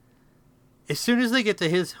should. As soon as they get to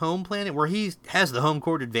his home planet, where he has the home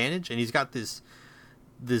court advantage, and he's got this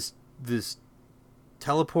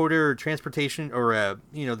teleporter or transportation, or,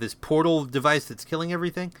 this portal device that's killing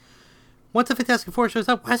everything, once the Fantastic Four shows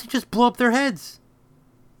up, why does he just blow up their heads?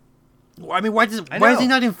 I mean, why is he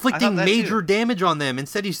not inflicting major damage on them?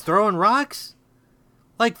 Instead, he's throwing rocks?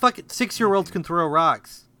 Like, fucking 6-year-olds can throw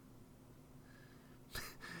rocks.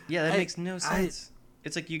 Yeah, that makes no sense.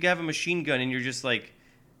 It's like you have a machine gun and you're just like,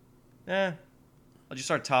 I'll just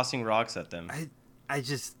start tossing rocks at them.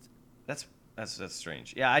 That's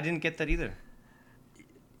strange. Yeah, I didn't get that either.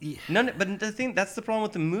 Yeah. But that's the problem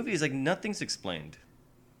with the movie is like nothing's explained.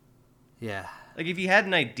 Yeah. Like if you had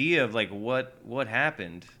an idea of like what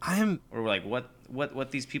happened, or like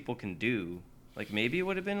what these people can do, like maybe it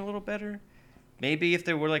would have been a little better. Maybe if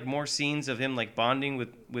there were like more scenes of him like bonding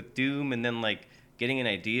with Doom, and then like getting an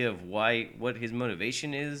idea of what his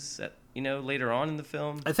motivation is, later on in the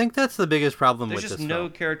film. I think that's the biggest problem with this film. There's just no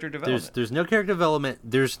character development. There's no character development.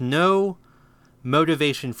 There's no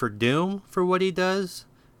motivation for Doom for what he does.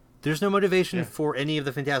 There's no motivation for any of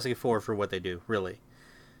the Fantastic Four for what they do, really.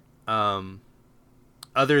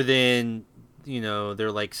 Other than,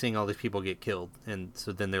 they're like seeing all these people get killed, and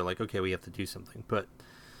so then they're like, okay, we have to do something. But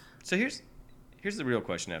so here's the real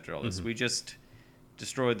question after all this. Mm-hmm. We just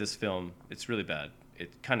destroyed this film. It's really bad.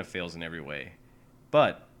 It kind of fails in every way.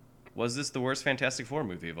 But was this the worst Fantastic Four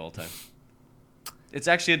movie of all time? It's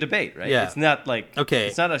actually a debate, right? Yeah. It's not like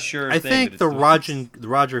it's not a sure thing. I think the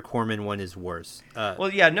Roger Corman one is worse. No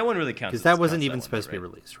one really counts because that wasn't even supposed to be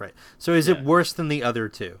released, right? So is it worse than the other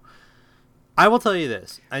two? I will tell you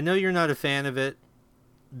this. I know you're not a fan of it.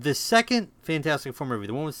 The second Fantastic Four movie,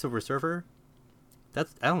 the one with Silver Surfer, I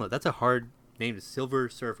don't know. That's a hard name. Silver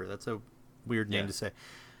Surfer. That's a weird name to say.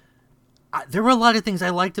 There were a lot of things I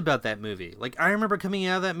liked about that movie. Like, I remember coming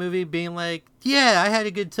out of that movie being like, yeah, I had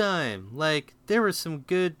a good time. Like, there were some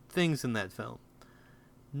good things in that film.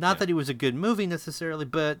 Not that it was a good movie necessarily,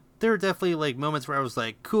 but there were definitely, like, moments where I was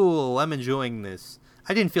like, cool, I'm enjoying this.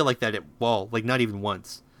 I didn't feel like that at all. Like, not even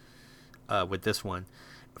once with this one.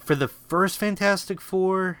 For the first Fantastic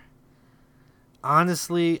Four,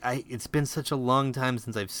 honestly, it's been such a long time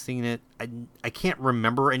since I've seen it. I can't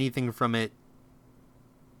remember anything from it.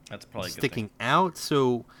 That's probably sticking out,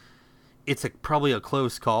 so it's probably a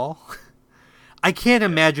close call. I can't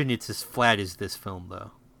imagine it's as flat as this film,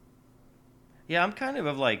 though. Yeah, I'm kind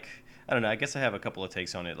of like, I don't know. I guess I have a couple of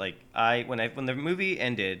takes on it. Like, when the movie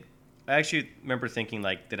ended, I actually remember thinking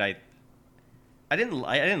like, I didn't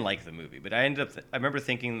like the movie, but I remember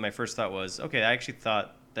thinking my first thought was, okay, I actually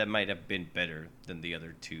thought that might have been better than the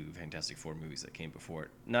other two Fantastic Four movies that came before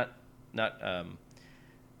it.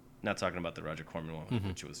 Not talking about the Roger Corman one,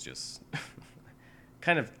 which was just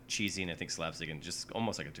kind of cheesy and I think slapstick and just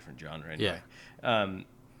almost like a different genre anyway. Yeah.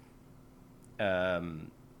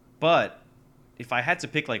 But if I had to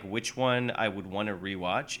pick like which one I would want to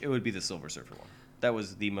rewatch, it would be the Silver Surfer one. That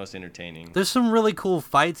was the most entertaining. There's some really cool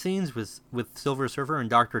fight scenes with Silver Surfer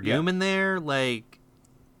and Dr. Doom in there. Like,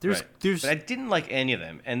 there's. But I didn't like any of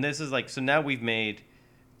them, and this is like so now we've made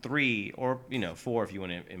 3 or 4 if you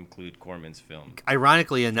want to include Corman's film.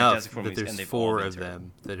 Ironically enough, that there's 4 of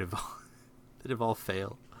them that have all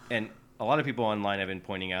failed. And a lot of people online have been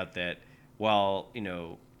pointing out that while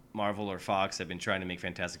Marvel or Fox have been trying to make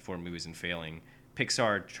Fantastic Four movies and failing,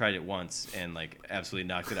 Pixar tried it once and like absolutely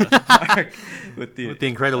knocked it out of the park with the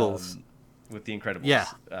Incredibles. With the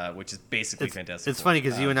Incredibles, which is basically Fantastic It's Four. funny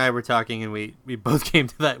because you and I were talking and we both came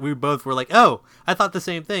to that. We both were like, oh, I thought the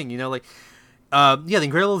same thing. The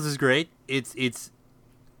Incredibles is great.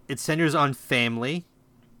 it centers on family,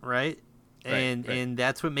 right? And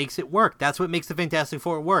that's what makes it work. That's what makes the Fantastic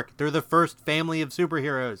Four work. They're the first family of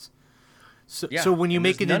superheroes. So when you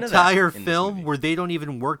make an entire film where they don't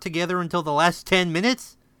even work together until the last 10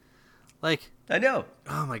 minutes, like, I know.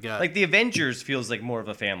 Oh my god! Like the Avengers feels like more of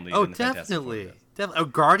a family. Than the definitely.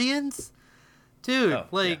 Guardians, dude.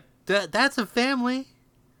 That's a family,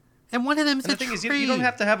 and one of them's and the thing is, you don't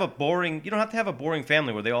have to have a boring. You don't have to have a boring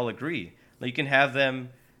family where they all agree. Like you can have them,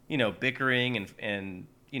 bickering and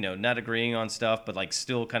not agreeing on stuff, but like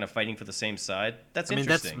still kind of fighting for the same side. That's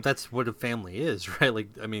interesting. That's what a family is, right? Like,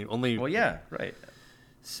 I mean, only. Well, yeah, right.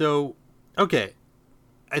 So, okay,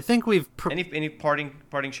 I think we've. Any parting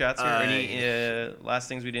shots or any last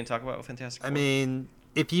things we didn't talk about with Fantastic Four? I mean,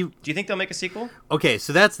 do you think they'll make a sequel? Okay,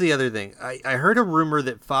 so that's the other thing. I heard a rumor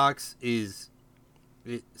that Fox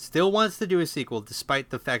still wants to do a sequel,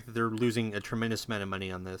 despite the fact that they're losing a tremendous amount of money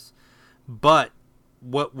on this, but.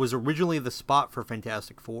 What was originally the spot for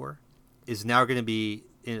Fantastic Four is now going to be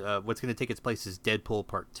what's going to take its place is Deadpool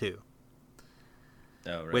Part 2.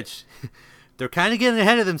 Oh, right. Which they're kind of getting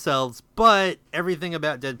ahead of themselves, but everything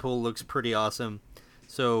about Deadpool looks pretty awesome.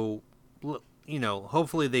 So,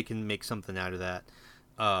 hopefully they can make something out of that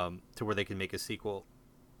to where they can make a sequel.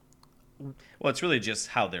 Well, it's really just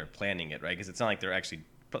how they're planning it, right? Because it's not like they're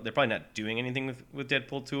probably not doing anything with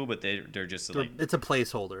Deadpool 2, but they're just it's a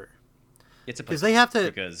placeholder. Because they have to.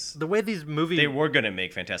 Because the way these movies, they were gonna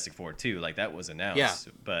make Fantastic Four 2, like that was announced. Yeah.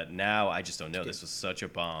 But now I just don't know. This was such a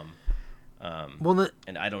bomb.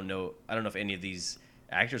 And I don't know if any of these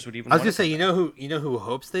actors would even. I was gonna say, you know who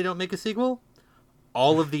hopes they don't make a sequel?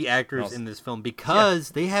 All of the actors in this film, because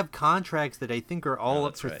they have contracts that I think are all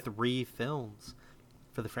up for 3 films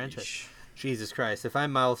for the franchise. Yeesh. Jesus Christ! If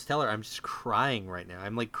I'm Miles Teller, I'm just crying right now.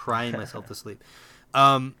 I'm like crying myself to sleep.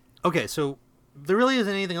 Okay, so. There really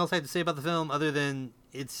isn't anything else I have to say about the film other than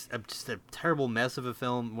it's just a terrible mess of a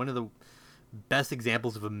film. One of the best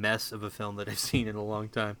examples of a mess of a film that I've seen in a long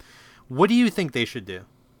time. What do you think they should do?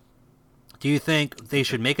 Do you think they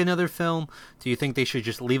should make another film? Do you think they should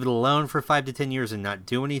just leave it alone for 5 to 10 years and not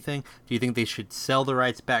do anything? Do you think they should sell the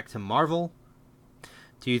rights back to Marvel?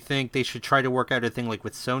 Do you think they should try to work out a thing like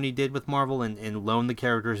what Sony did with Marvel and loan the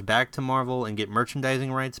characters back to Marvel and get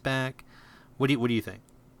merchandising rights back? What do you think?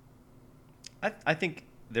 I think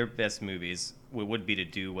their best movies would be to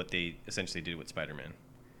do what they essentially did with Spider-Man.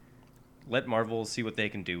 Let Marvel see what they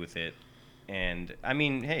can do with it. And, I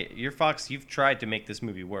mean, hey, you're Fox. You've tried to make this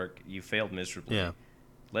movie work. You failed miserably. Yeah.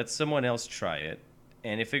 Let someone else try it.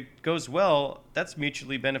 And if it goes well, that's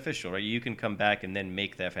mutually beneficial, right? You can come back and then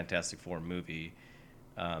make that Fantastic Four movie.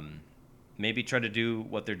 Maybe try to do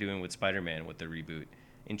what they're doing with Spider-Man with the reboot.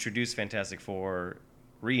 Reintroduce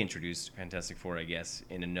Fantastic Four, I guess,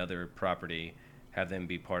 in another property, have them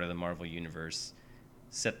be part of the Marvel Universe,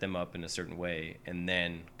 set them up in a certain way, and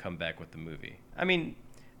then come back with the movie. I mean,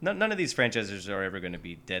 none of these franchises are ever going to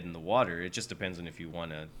be dead in the water. It just depends on if you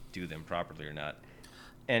want to do them properly or not.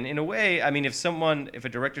 And in a way, I mean, if a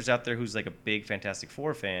director's out there who's like a big Fantastic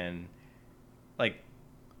Four fan, like,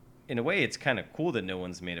 in a way, it's kind of cool that no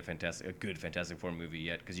one's made a good Fantastic Four movie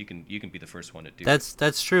yet, because you can be the first one to do it.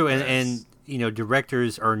 That's true, and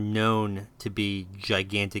directors are known to be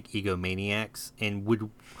gigantic egomaniacs, and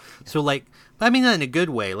so like, I mean, not in a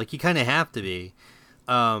good way. Like, you kind of have to be,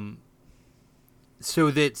 so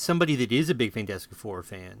that somebody that is a big Fantastic Four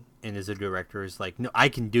fan and is a director is like, no, I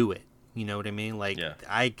can do it. You know what I mean? Like, yeah.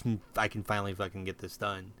 I can finally fucking get this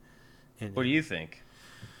done. And, what do you think?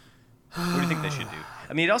 What do you think they should do?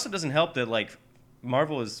 I mean, it also doesn't help that, like,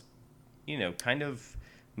 Marvel is, kind of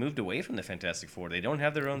moved away from the Fantastic Four. They don't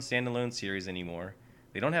have their own standalone series anymore.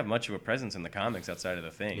 They don't have much of a presence in the comics outside of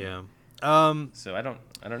the Thing. Yeah. So I don't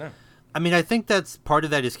know. I mean, I think that's part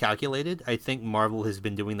of that is calculated. I think Marvel has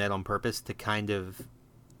been doing that on purpose to kind of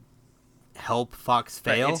help Fox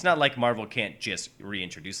fail. Right. It's not like Marvel can't just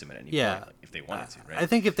reintroduce them at any point if they wanted to, right? I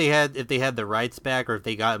think if they had the rights back, or if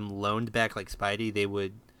they got them loaned back like Spidey, they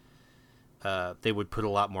would put a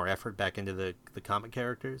lot more effort back into the comic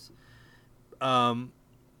characters. I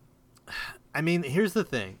mean, here's the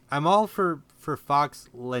thing. I'm all for Fox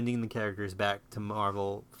lending the characters back to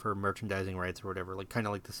Marvel for merchandising rights or whatever, like kind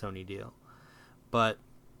of like the Sony deal. But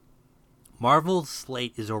Marvel's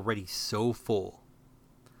slate is already so full.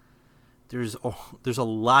 There's a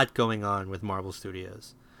lot going on with Marvel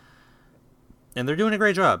Studios. And they're doing a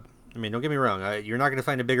great job. I mean, don't get me wrong. You're not going to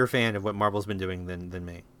find a bigger fan of what Marvel's been doing than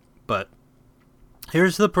me. But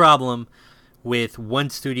here's the problem with one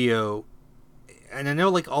studio, and I know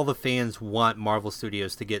like all the fans want Marvel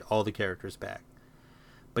Studios to get all the characters back.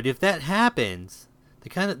 But if that happens,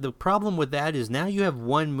 The problem with that is now you have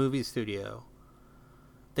one movie studio.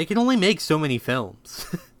 They can only make so many films.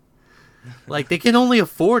 Like, they can only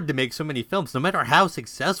afford to make so many films, no matter how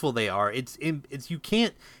successful they are. It's you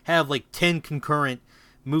can't have like 10 concurrent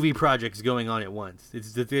movie projects going on at once.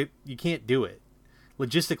 You can't do it.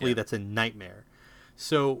 Logistically, that's a nightmare.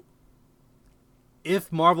 So,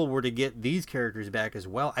 if Marvel were to get these characters back as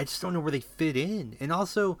well, I just don't know where they fit in. And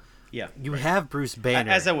also, you have Bruce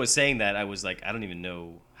Banner. As I was saying that, I was like, I don't even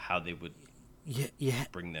know how they would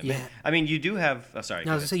bring them in. I mean, you do have... Oh, sorry.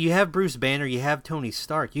 No, I was going to say, you have Bruce Banner, you have Tony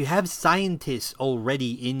Stark, you have scientists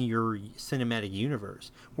already in your cinematic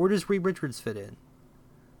universe. Where does Reed Richards fit in?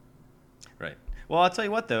 Right. Well, I'll tell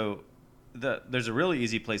you what, though. There's a really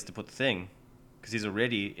easy place to put the Thing, because he's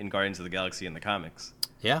already in Guardians of the Galaxy in the comics.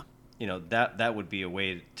 Yeah. You know, that would be a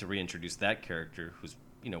way to reintroduce that character, who's,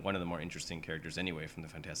 you know, one of the more interesting characters anyway from the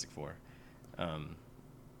Fantastic Four.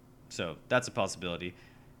 So that's a possibility.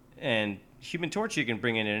 And Human Torch you can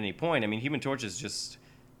bring in at any point. I mean, Human Torch is just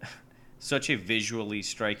such a visually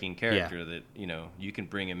striking character that, you know, you can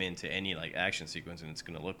bring him into any like action sequence and it's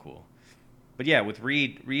going to look cool. But yeah, with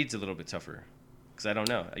Reed's a little bit tougher because I don't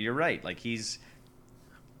know. You're right. Like it's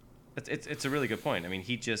a really good point. I mean,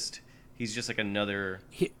 he's just like another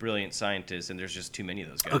brilliant scientist, and there's just too many of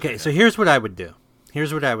those guys. Okay, so here's what I would do.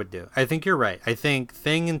 I think you're right. I think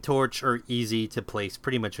Thing and Torch are easy to place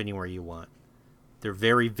pretty much anywhere you want. They're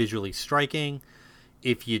very visually striking.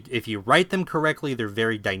 If you write them correctly, they're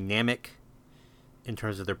very dynamic in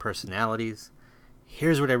terms of their personalities.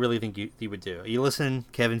 Here's what I really think you would do. You listen,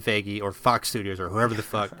 Kevin Feige or Fox Studios or whoever the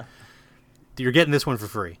fuck. You're getting this one for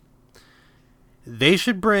free. They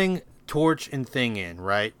should bring Torch and Thing in,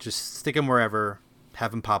 right? Just stick them wherever,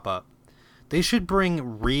 have them pop up. They should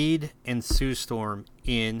bring Reed and Sue Storm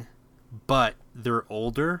in, but they're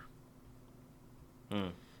older.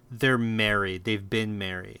 They're married. They've been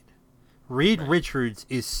married. Reed Richards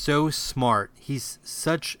is so smart. He's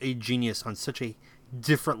such a genius on such a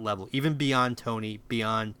different level, even beyond Tony,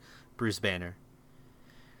 beyond Bruce Banner,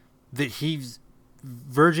 that he's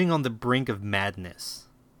verging on the brink of madness.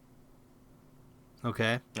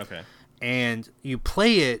 Okay? And you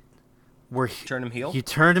play it where turn him heel? You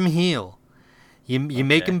turn him heel. You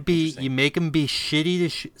make him be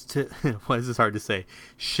shitty to what is this hard to say?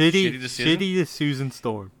 Shitty to Susan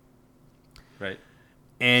Storm. Right.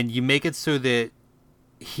 And you make it so that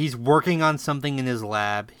he's working on something in his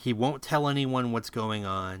lab. He won't tell anyone what's going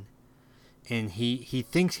on. And he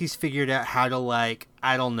thinks he's figured out how to, like,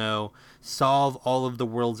 I don't know, solve all of the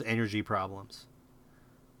world's energy problems.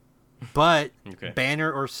 But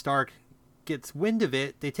Banner or Stark gets wind of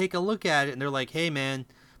it. They take a look at it and they're like, hey, man,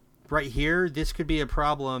 right here, this could be a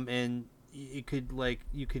problem and it could, like,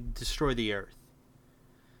 you could destroy the Earth.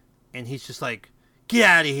 And he's just like, get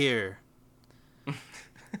out of here.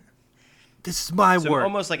 This is my work.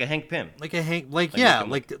 Almost like a Hank Pym.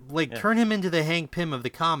 Turn him into the Hank Pym of the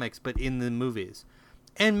comics, but in the movies,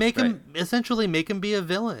 and make him be a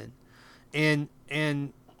villain, and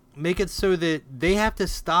make it so that they have to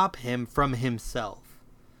stop him from himself.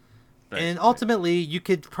 Right, and ultimately, you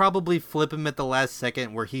could probably flip him at the last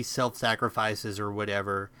second, where he self-sacrifices or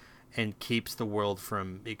whatever, and keeps the world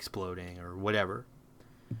from exploding or whatever.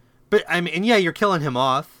 But I mean, and you're killing him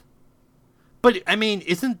off. But I mean,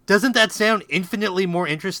 doesn't that sound infinitely more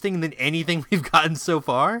interesting than anything we've gotten so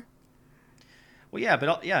far? Well,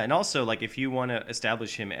 yeah, and also, like, if you want to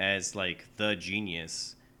establish him as, like, the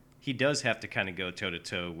genius, he does have to kind of go toe to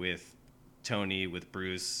toe with Tony, with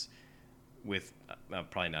Bruce, with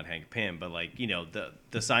probably not Hank Pym, but, like, you know,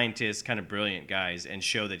 the scientists, kind of brilliant guys, and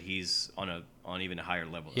show that he's on even a higher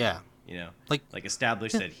level. Yeah. You know, like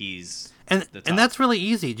establish that he's and the top. And that's really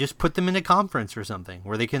easy. Just put them in a conference or something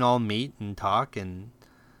where they can all meet and talk, and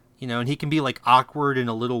you know, and he can be like awkward and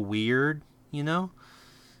a little weird, you know.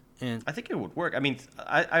 And I think it would work. I mean,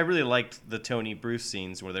 I really liked the Tony Bruce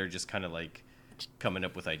scenes where they're just kind of like coming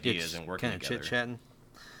up with ideas and working together, chit chatting.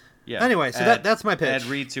 Yeah. Anyway, so that's my pitch. Add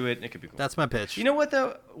Reed to it, and it could be cool. That's my pitch. You know what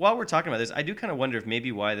though? While we're talking about this, I do kind of wonder if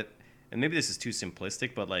maybe why that. And maybe this is too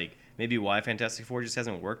simplistic, but like maybe why Fantastic Four just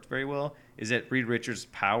hasn't worked very well is that Reed Richards'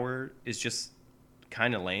 power is just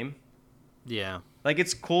kind of lame. Yeah. Like,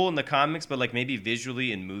 it's cool in the comics, but like maybe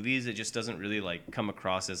visually in movies, it just doesn't really like come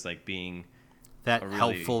across as like being that really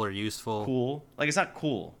helpful or useful. Cool. Like, it's not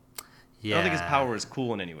cool. Yeah. I don't think his power is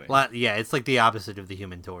cool in any way. Yeah, it's like the opposite of the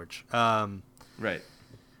Human Torch. Right.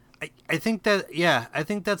 I think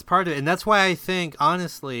that's part of it, and that's why I think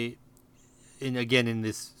honestly, in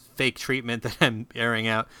this fake treatment that I'm airing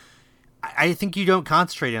out, I think you don't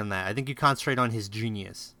concentrate on that. I think you concentrate on his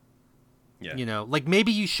genius. Yeah. You know, like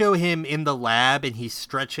maybe you show him in the lab and he's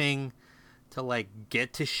stretching to like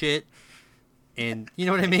get to shit. And you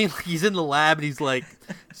know what I mean? Like, he's in the lab and he's like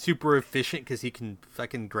super efficient because he can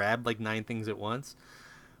fucking grab like 9 things at once.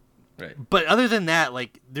 Right. But other than that,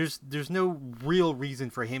 like there's no real reason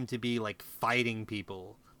for him to be like fighting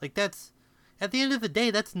people. Like that's at the end of the day,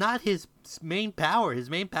 that's not his main power. His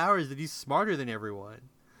main power is that he's smarter than everyone.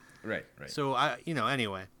 Right. So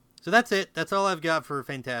anyway. So that's it. That's all I've got for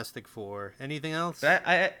Fantastic Four. Anything else?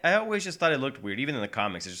 I always just thought it looked weird. Even in the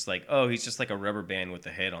comics, it's just like, oh, he's just like a rubber band with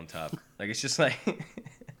the head on top. Like, it's just like...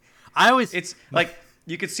 It's like,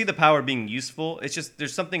 you could see the power being useful. It's just,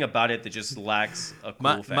 there's something about it that just lacks a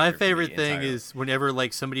cool factor. My favorite thing entirely. is whenever,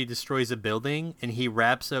 like, somebody destroys a building and he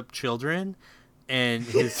wraps up children and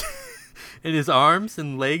his... in his arms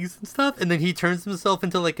and legs and stuff, and then he turns himself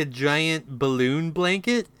into, like, a giant balloon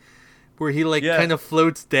blanket where he kind of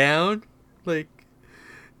floats down, like,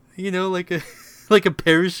 like a like a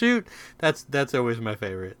parachute. That's always my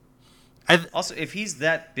favorite. Also, if he's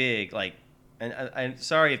that big, like, and I'm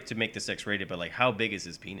sorry to make this X-rated, but like, how big is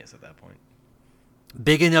his penis at that point?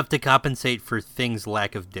 Big enough to compensate for things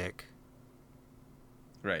lack of dick.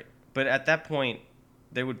 Right, but at that point,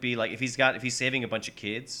 there would be like if he's saving a bunch of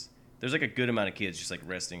kids, there's like a good amount of kids just like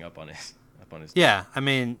resting up on his. Yeah, I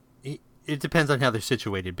mean, it depends on how they're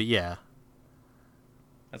situated, but yeah.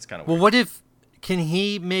 That's kind of well. What if can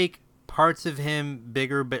he make parts of him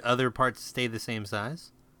bigger, but other parts stay the same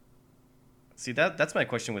size? See that's my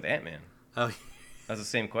question with Ant-Man. Oh, that's the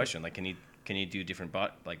same question. Like, can he do different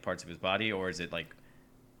parts of his body, or is it like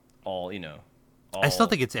all I still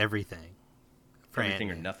think it's everything. For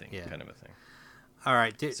everything or nothing kind of a thing. All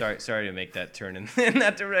right. Sorry to make that turn in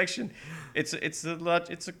that direction. It's a lot.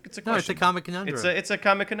 It's a question. No, it's a comic conundrum. It's a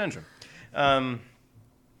comic conundrum. That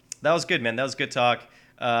was good, man. That was good talk.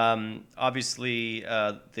 Obviously,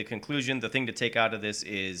 the conclusion, the thing to take out of this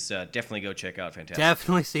is definitely go check out Fantastic.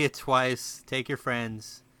 Definitely see it twice. Take your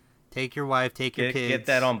friends. Take your wife. Take your kids. Get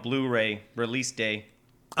that on Blu-ray. Release day.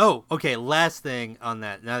 Oh, okay. Last thing on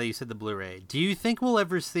that. Now that you said the Blu-ray, do you think we'll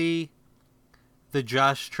ever see the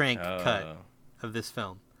Josh Trank cut of this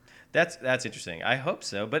film? That's interesting. I hope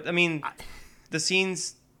so. But I mean, the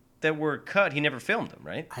scenes that were cut, he never filmed them,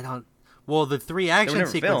 right? Well, the 3 action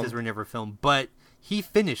sequences were never filmed, but he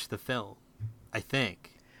finished the film, I think.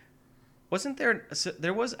 Wasn't there?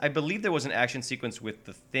 I believe there was an action sequence with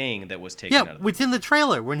the Thing that was taken out of the it's in the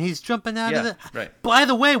trailer when he's jumping out of the... Right. By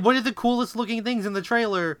the way, what are the coolest looking things in the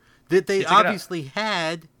trailer that they obviously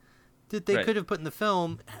had that they could have put in the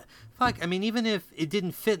film? Fuck, I mean, even if it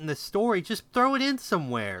didn't fit in the story, just throw it in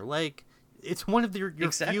somewhere. Like, it's one of your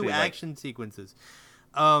few action sequences.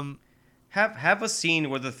 Have a scene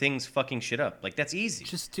where the Thing's fucking shit up. Like, that's easy.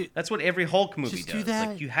 That's what every Hulk movie does.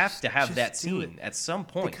 Like, you have to have that scene at some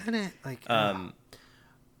point. Kind of like.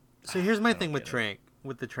 So here's my thing with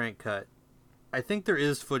the Trank cut. I think there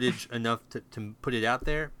is footage enough to put it out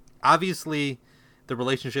there. Obviously, the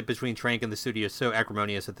relationship between Trank and the studio is so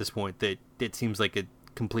acrimonious at this point that it seems like a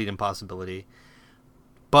complete impossibility.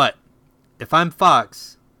 But if I'm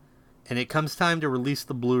Fox, and it comes time to release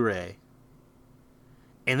the Blu-ray.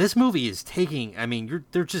 And this movie is taking, I mean,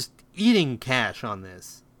 they're just eating cash on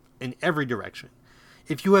this in every direction.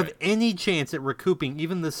 If you have any chance at recouping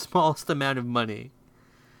even the smallest amount of money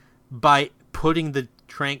by putting the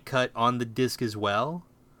Trank cut on the disc as well,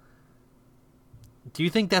 do you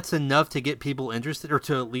think that's enough to get people interested or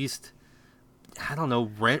to at least, I don't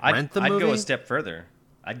know, rent the movie? I'd go a step further.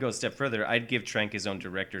 I'd give Trank his own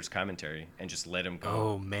director's commentary and just let him go.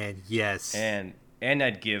 Oh, man, yes. And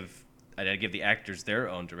I'd give the actors their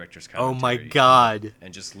own director's commentary. Oh my god!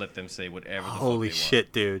 And just let them say whatever the fuck Holy they shit,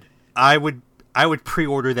 want. Dude! I would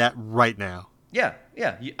pre-order that right now. Yeah,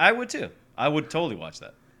 I would too. I would totally watch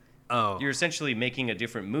that. Oh, you're essentially making a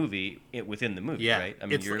different movie within the movie, right? I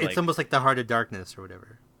mean, it's almost like The Heart of Darkness or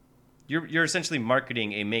whatever. You're essentially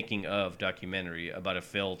marketing a making of documentary about a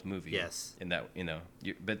failed movie. Yes. In that,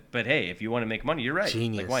 but hey, if you want to make money, you're right.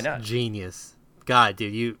 Genius. Like, why not? Genius. God,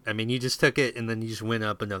 dude, you just took it and then you just went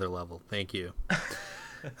up another level. Thank you.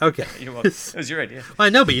 Okay. You're welcome. It was your idea. Well, I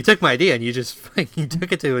know, but you took my idea and you just you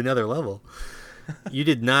took it to another level. You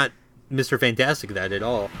did not Mr. Fantastic that at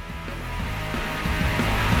all.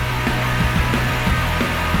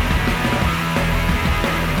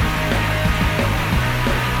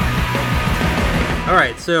 All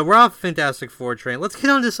right, so we're off Fantastic Four train. Let's get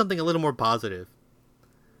on to something a little more positive.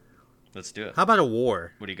 Let's do it. How about a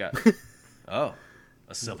war? What do you got? Oh,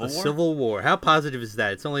 a civil war? A civil war. How positive is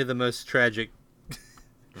that? It's only the most tragic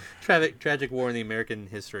war in the American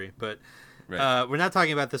history. But we're not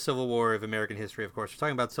talking about the Civil War of American history, of course. We're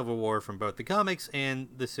talking about Civil War from both the comics and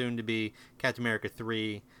the soon-to-be Captain America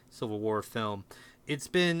 3 Civil War film. it's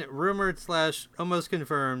been rumored / almost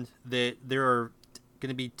confirmed that there are going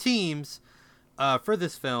to be teams for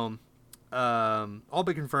this film. All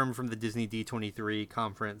but confirmed from the Disney D23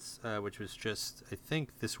 conference, which was just, I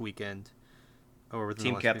think, this weekend. Or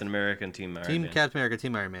Team Captain America and Team Iron Man. Team Captain America,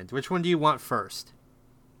 Team Iron Man. Which one do you want first?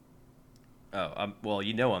 Oh, well,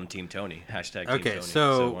 I'm Team Tony. Hashtag Team Okay, Tony.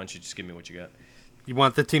 so why don't you just give me what you got? You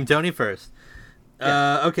want the Team Tony first?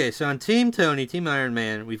 Yeah. Okay, so on Team Tony, Team Iron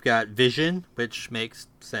Man, we've got Vision, which makes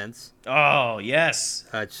sense. Oh, yes.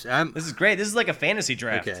 This is great. This is like a fantasy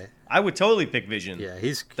draft. Okay. I would totally pick Vision. Yeah,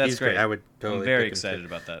 he's great. I would totally I'm very pick him excited too.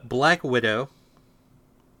 about that. Black Widow.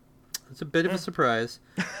 It's a bit of a surprise.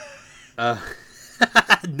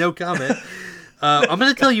 No comment. I'm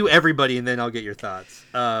going to tell you everybody, and then I'll get your thoughts.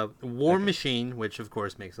 War Machine, which of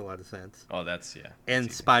course makes a lot of sense. Oh, that's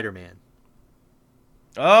and Spider-Man.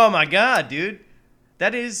 Oh my God, dude,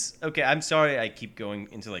 that is okay. I'm sorry, I keep going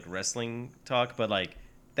into like wrestling talk, but like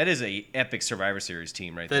that is a epic Survivor Series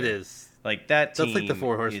team right there. That is like that team. That's like the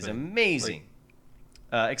Four Horsemen. Is amazing.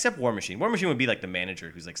 Except War Machine. War Machine would be like the manager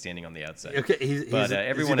who's like standing on the outside. Okay, everyone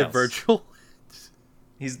is he the else. Virgil?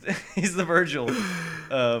 He's the Virgil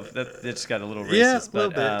of that. Just got a little racist, yeah, a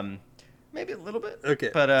but little bit. Maybe a little bit. Okay,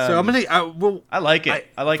 but so I'm gonna. I like it.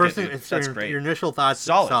 I like first it. Thing, That's great. Your initial thoughts.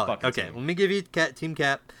 Solid. Okay, team. let me give you Team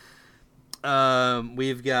Cap.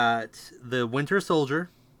 We've got the Winter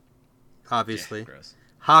Soldier, obviously. Yeah, gross.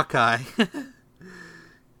 Hawkeye.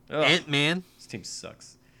 Ant-Man. This team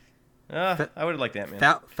sucks. I would have liked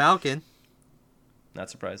Ant-Man. Falcon. Not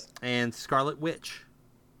surprised. And Scarlet Witch.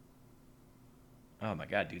 Oh my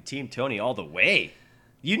God, dude! Team Tony all the way.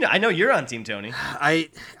 I know you're on Team Tony. I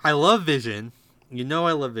love Vision. You know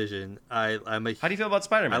I love Vision. I'm a. How do you feel about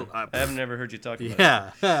Spider-Man? I haven't never heard you talk about it.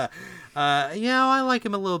 Yeah. I like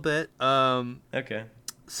him a little bit. Okay.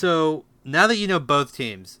 So now that you know both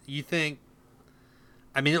teams, you think?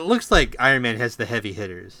 I mean, it looks like Iron Man has the heavy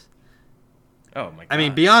hitters. Oh my God! I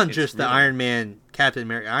mean, beyond it's just really... the Iron Man, Captain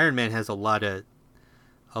America. Iron Man has a lot of.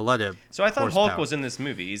 So I thought horsepower. Hulk was in this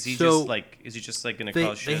movie. Is he just like going to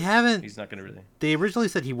cause shit? They haven't. He's not going to really. They originally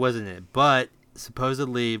said he wasn't in it, but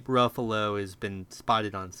supposedly Ruffalo has been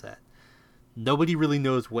spotted on set. Nobody really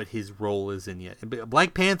knows what his role is in yet.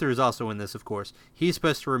 Black Panther is also in this, of course. He's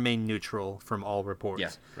supposed to remain neutral from all reports.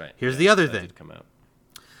 Yeah, right. Here's the other thing. Did come out.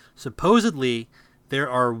 Supposedly, there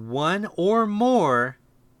are one or more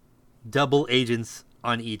double agents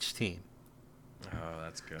on each team. Oh,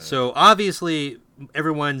 that's good. So obviously,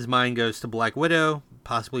 everyone's mind goes to Black Widow,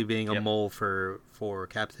 possibly being a mole for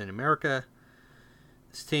Captain America's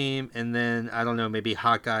team, and then I don't know, maybe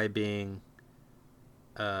Hawkeye being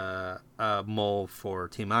a mole for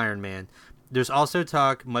Team Iron Man. There's also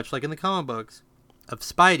talk, much like in the comic books, of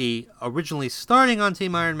Spidey originally starting on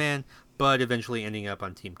Team Iron Man, but eventually ending up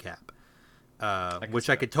on Team Cap, which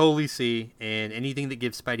I could totally see. And anything that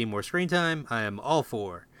gives Spidey more screen time, I am all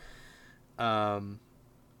for. I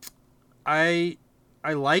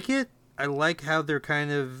like it. I like how they're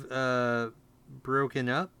kind of broken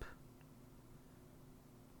up.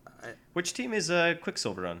 Which team is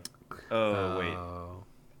Quicksilver on? Oh, wait.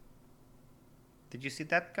 Did you see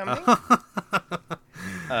that coming?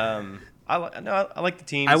 I like the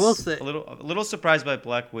teams. I will say a little surprised by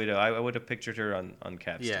Black Widow. I would have pictured her on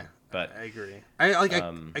Cap's team. But I agree.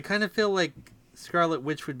 I kind of feel like Scarlet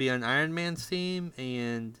Witch would be on Iron Man's team,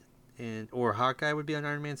 or Hawkeye would be on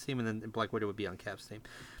Iron Man's team, and then Black Widow would be on Cap's team.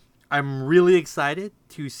 I'm really excited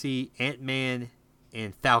to see Ant-Man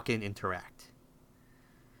and Falcon interact.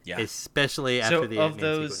 Yeah. Especially after the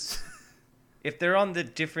Ant-Man sequence. If they're on the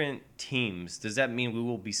different teams, does that mean we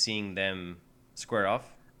will be seeing them square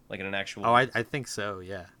off? Like in an actual... Oh, I think so,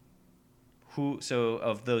 yeah. So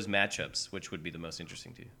of those matchups, which would be the most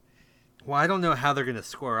interesting to you? Well, I don't know how they're going to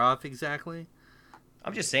square off exactly.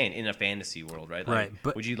 I'm just saying, in a fantasy world, right? Right.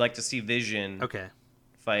 But would you like to see Vision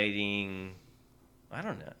fighting... I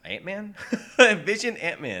don't know. Ant-Man? Vision,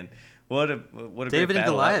 Ant-Man. What a David great and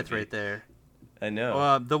Goliath right there. I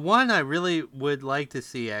know. The one I really would like to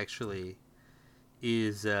see, actually,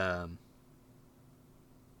 is...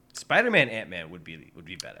 Spider-Man Ant-Man would be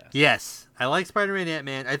badass. Yes. I like Spider-Man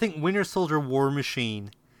Ant-Man. I think Winter Soldier War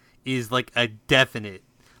Machine is like a definite.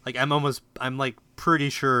 Like I'm like pretty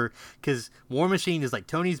sure, because War Machine is like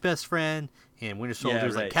Tony's best friend and Winter Soldier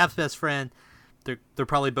is like Cap's best friend. They're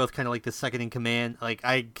probably both kind of like the second in command. Like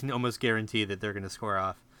I can almost guarantee that they're going to square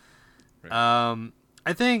off. Right.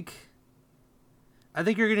 I think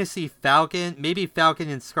you're going to see Falcon, maybe Falcon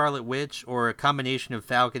and Scarlet Witch, or a combination of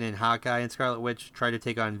Falcon and Hawkeye and Scarlet Witch try to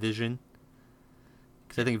take on Vision.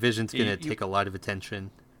 Because I think Vision's going to take a lot of attention.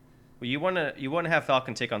 Well, you want to have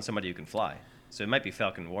Falcon take on somebody who can fly. So it might be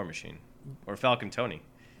Falcon War Machine. or Falcon Tony.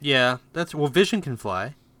 Yeah, Vision can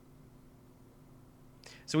fly.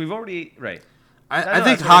 So we've already right. I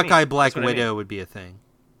think Hawkeye, Black Widow would be a thing.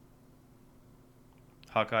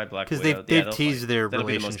 Hawkeye, Black Widow. Because they've teased their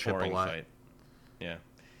relationship a lot. Fight. Yeah.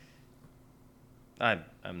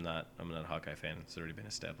 I'm not a Hawkeye fan. It's already been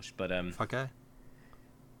established. But Fuckeye?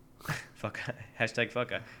 Fuckeye. Hashtag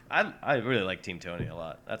Fuckeye. I really like Team Tony a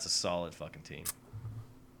lot. That's a solid fucking team.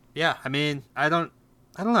 Yeah, I mean, I don't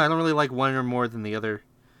know. I don't really like one or more than the other.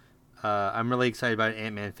 I'm really excited about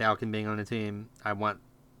Ant-Man Falcon being on the team. I want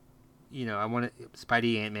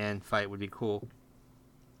Spidey Ant-Man fight would be cool.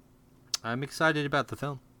 I'm excited about the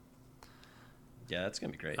film. Yeah, that's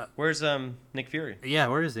gonna be great. Where's Nick Fury? Yeah,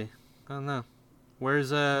 where is he? I don't know. Where's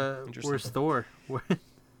Thor? Where's Thor?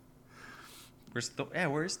 Yeah,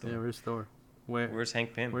 where's Thor? Yeah, where's Thor? Where's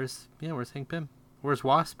Hank Pym? Where's Hank Pym? Where's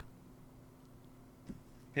Wasp?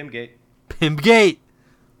 Pymgate. Pymgate.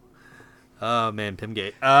 Oh man,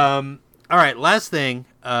 Pymgate. All right, last thing.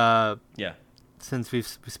 Yeah. Since we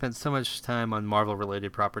spent so much time on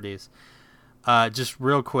Marvel-related properties, just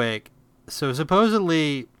real quick. So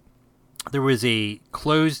supposedly there was a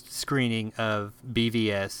closed screening of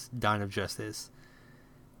BVS: Dawn of Justice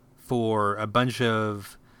for a bunch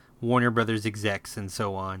of Warner Brothers execs and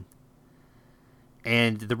so on,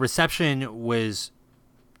 and the reception was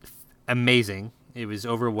amazing. It was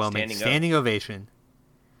overwhelming, standing ovation.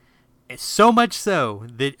 So much so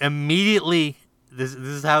that immediately, this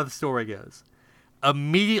is how the story goes.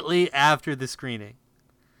 Immediately after the screening,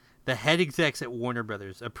 the head execs at Warner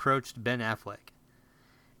Brothers approached Ben Affleck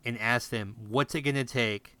and asked him, what's it going to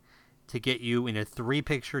take to get you in a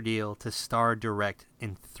 3-picture deal to star direct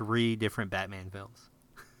in 3 different Batman films?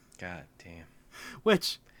 God damn.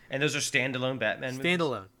 And those are standalone Batman movies?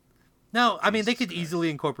 Standalone. No, I mean, they could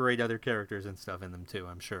easily incorporate other characters and stuff in them too,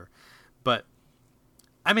 I'm sure. But,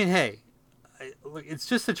 I mean, hey, it's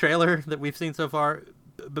just a trailer that we've seen so far.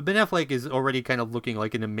 But Ben Affleck is already kind of looking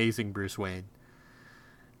like an amazing Bruce Wayne.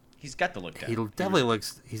 He's got the look down. He definitely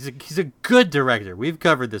looks... He's a good director. We've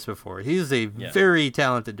covered this before. He's a very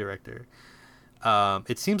talented director.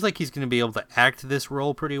 It seems like he's going to be able to act this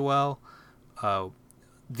role pretty well.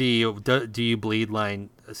 The "Do you bleed"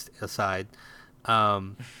 line aside.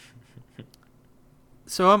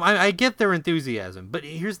 So I get their enthusiasm, but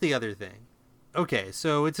here's the other thing. Okay,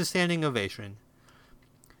 so it's a standing ovation.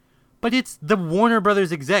 But it's the Warner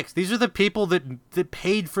Brothers execs. These are the people that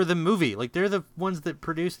paid for the movie. Like, they're the ones that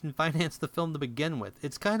produced and financed the film to begin with.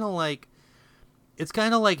 It's kind of like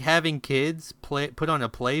having kids put on a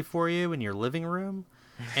play for you in your living room,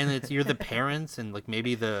 and you're the parents and like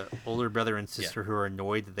maybe the older brother and sister who are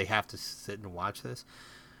annoyed that they have to sit and watch this.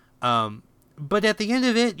 But at the end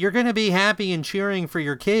of it, you're gonna be happy and cheering for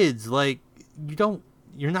your kids. Like,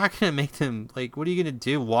 you're not gonna make them like. What are you gonna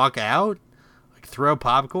do? Walk out? Throw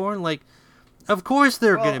popcorn? Like, of course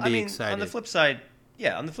they're going to be excited. On the flip side,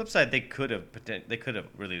 they could have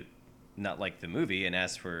really not liked the movie and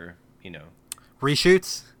asked for,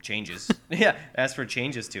 reshoots, changes. Asked for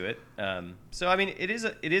changes to it. So I mean, it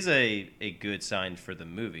is a good sign for the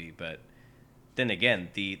movie, but then again,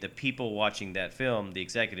 the people watching that film, the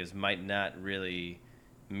executives, might not really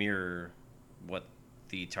mirror what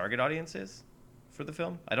the target audience is for the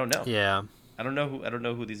film. I don't know. Yeah. I don't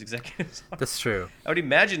know who these executives are. That's true. I would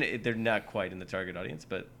imagine they're not quite in the target audience,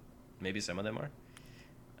 but maybe some of them are.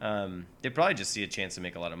 They probably just see a chance to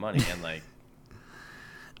make a lot of money and like.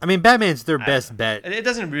 I mean, Batman's their best bet.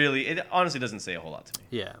 It honestly doesn't say a whole lot to me.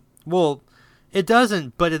 Yeah. Well, it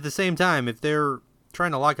doesn't, but at the same time, if they're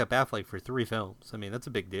trying to lock up Affleck for 3 films, I mean, that's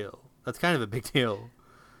a big deal. That's kind of a big deal.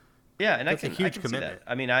 Yeah, and that's a huge commitment. See that.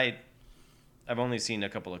 I mean, I've only seen a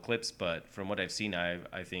couple of clips, but from what I've seen, I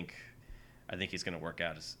think he's going to work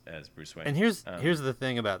out as Bruce Wayne. And here's the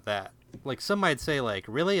thing about that. Like, some might say, like,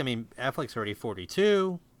 really? I mean, Affleck's already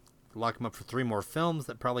 42. Lock him up for 3 more films.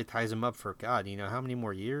 That probably ties him up for, God, how many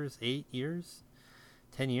more years? 8 years?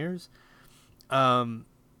 10 years?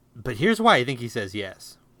 But here's why I think he says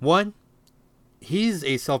yes. 1, he's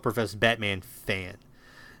a self-professed Batman fan.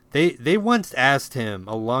 They once asked him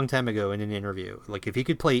a long time ago in an interview, like, if he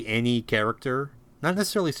could play any character, not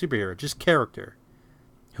necessarily superhero, just character,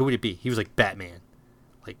 who would it be? He was like, Batman.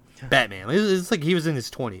 Like, Batman. It's like he was in his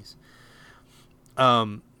 20s.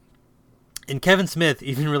 And Kevin Smith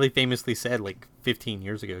even really famously said, like, 15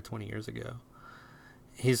 years ago, 20 years ago,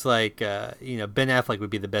 he's like, Ben Affleck would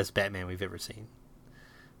be the best Batman we've ever seen.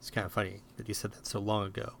 It's kind of funny that he said that so long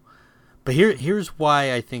ago. But here's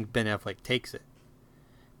why I think Ben Affleck takes it.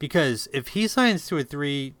 Because if he signs to a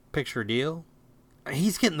 3-picture deal,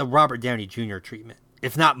 he's getting the Robert Downey Jr. treatment,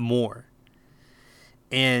 if not more.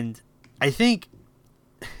 And I think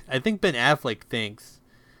I think Ben Affleck thinks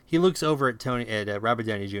he looks over at Robert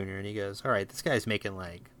Downey Jr. and he goes, all right, this guy's making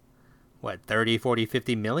like what, 30, 40,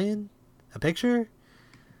 50 million a picture,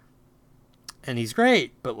 and he's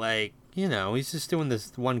great, but like, you know, he's just doing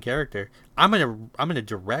this one character. I'm gonna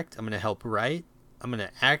direct. I'm gonna help write. I'm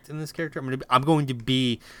gonna act in this character. I'm going to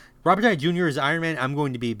be Robert Downey Jr. is Iron Man. I'm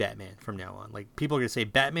going to be Batman from now on. Like, people are gonna say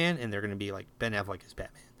Batman, and they're gonna be like, Ben Affleck is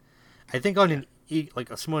Batman. I think on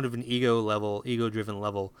like a somewhat of an ego-driven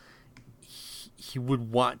level, he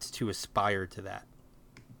would want to aspire to that.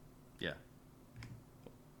 Yeah.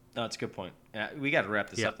 No, it's a good point. We got to wrap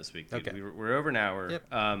this up this week, dude. Okay. We're over an hour.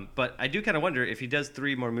 Yep. But I do kind of wonder, if he does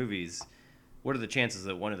 3 more movies, what are the chances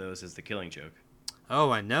that one of those is The Killing Joke?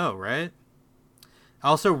 Oh, I know, right?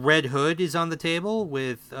 Also, Red Hood is on the table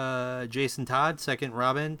with Jason Todd, second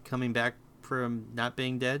Robin, coming back from not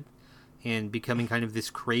being dead and becoming kind of this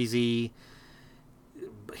crazy,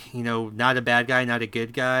 you know, not a bad guy, not a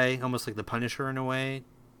good guy, almost like the Punisher in a way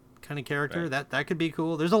kind of character. Right. That could be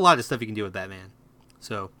cool. There's a lot of stuff you can do with Batman.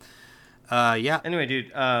 So, yeah. Anyway,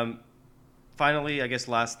 dude, finally, I guess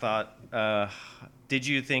last thought. Did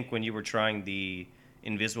you think when you were trying the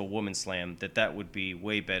Invisible Woman slam that would be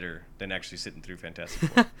way better than actually sitting through Fantastic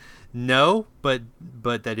Four? No, but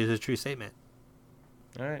that is a true statement.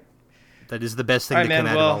 All right. That is the best thing to come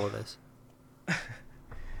out of all of this.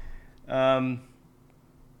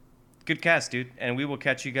 Good cast, dude. And we will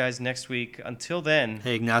catch you guys next week. Until then.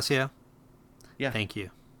 Hey, Ignacio. Yeah. Thank you.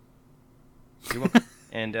 You're welcome.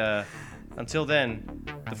 And until then,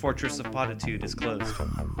 the Fortress of Potitude is closed.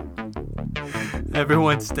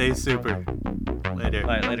 Everyone stay super. Later. All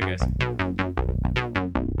right, later, guys.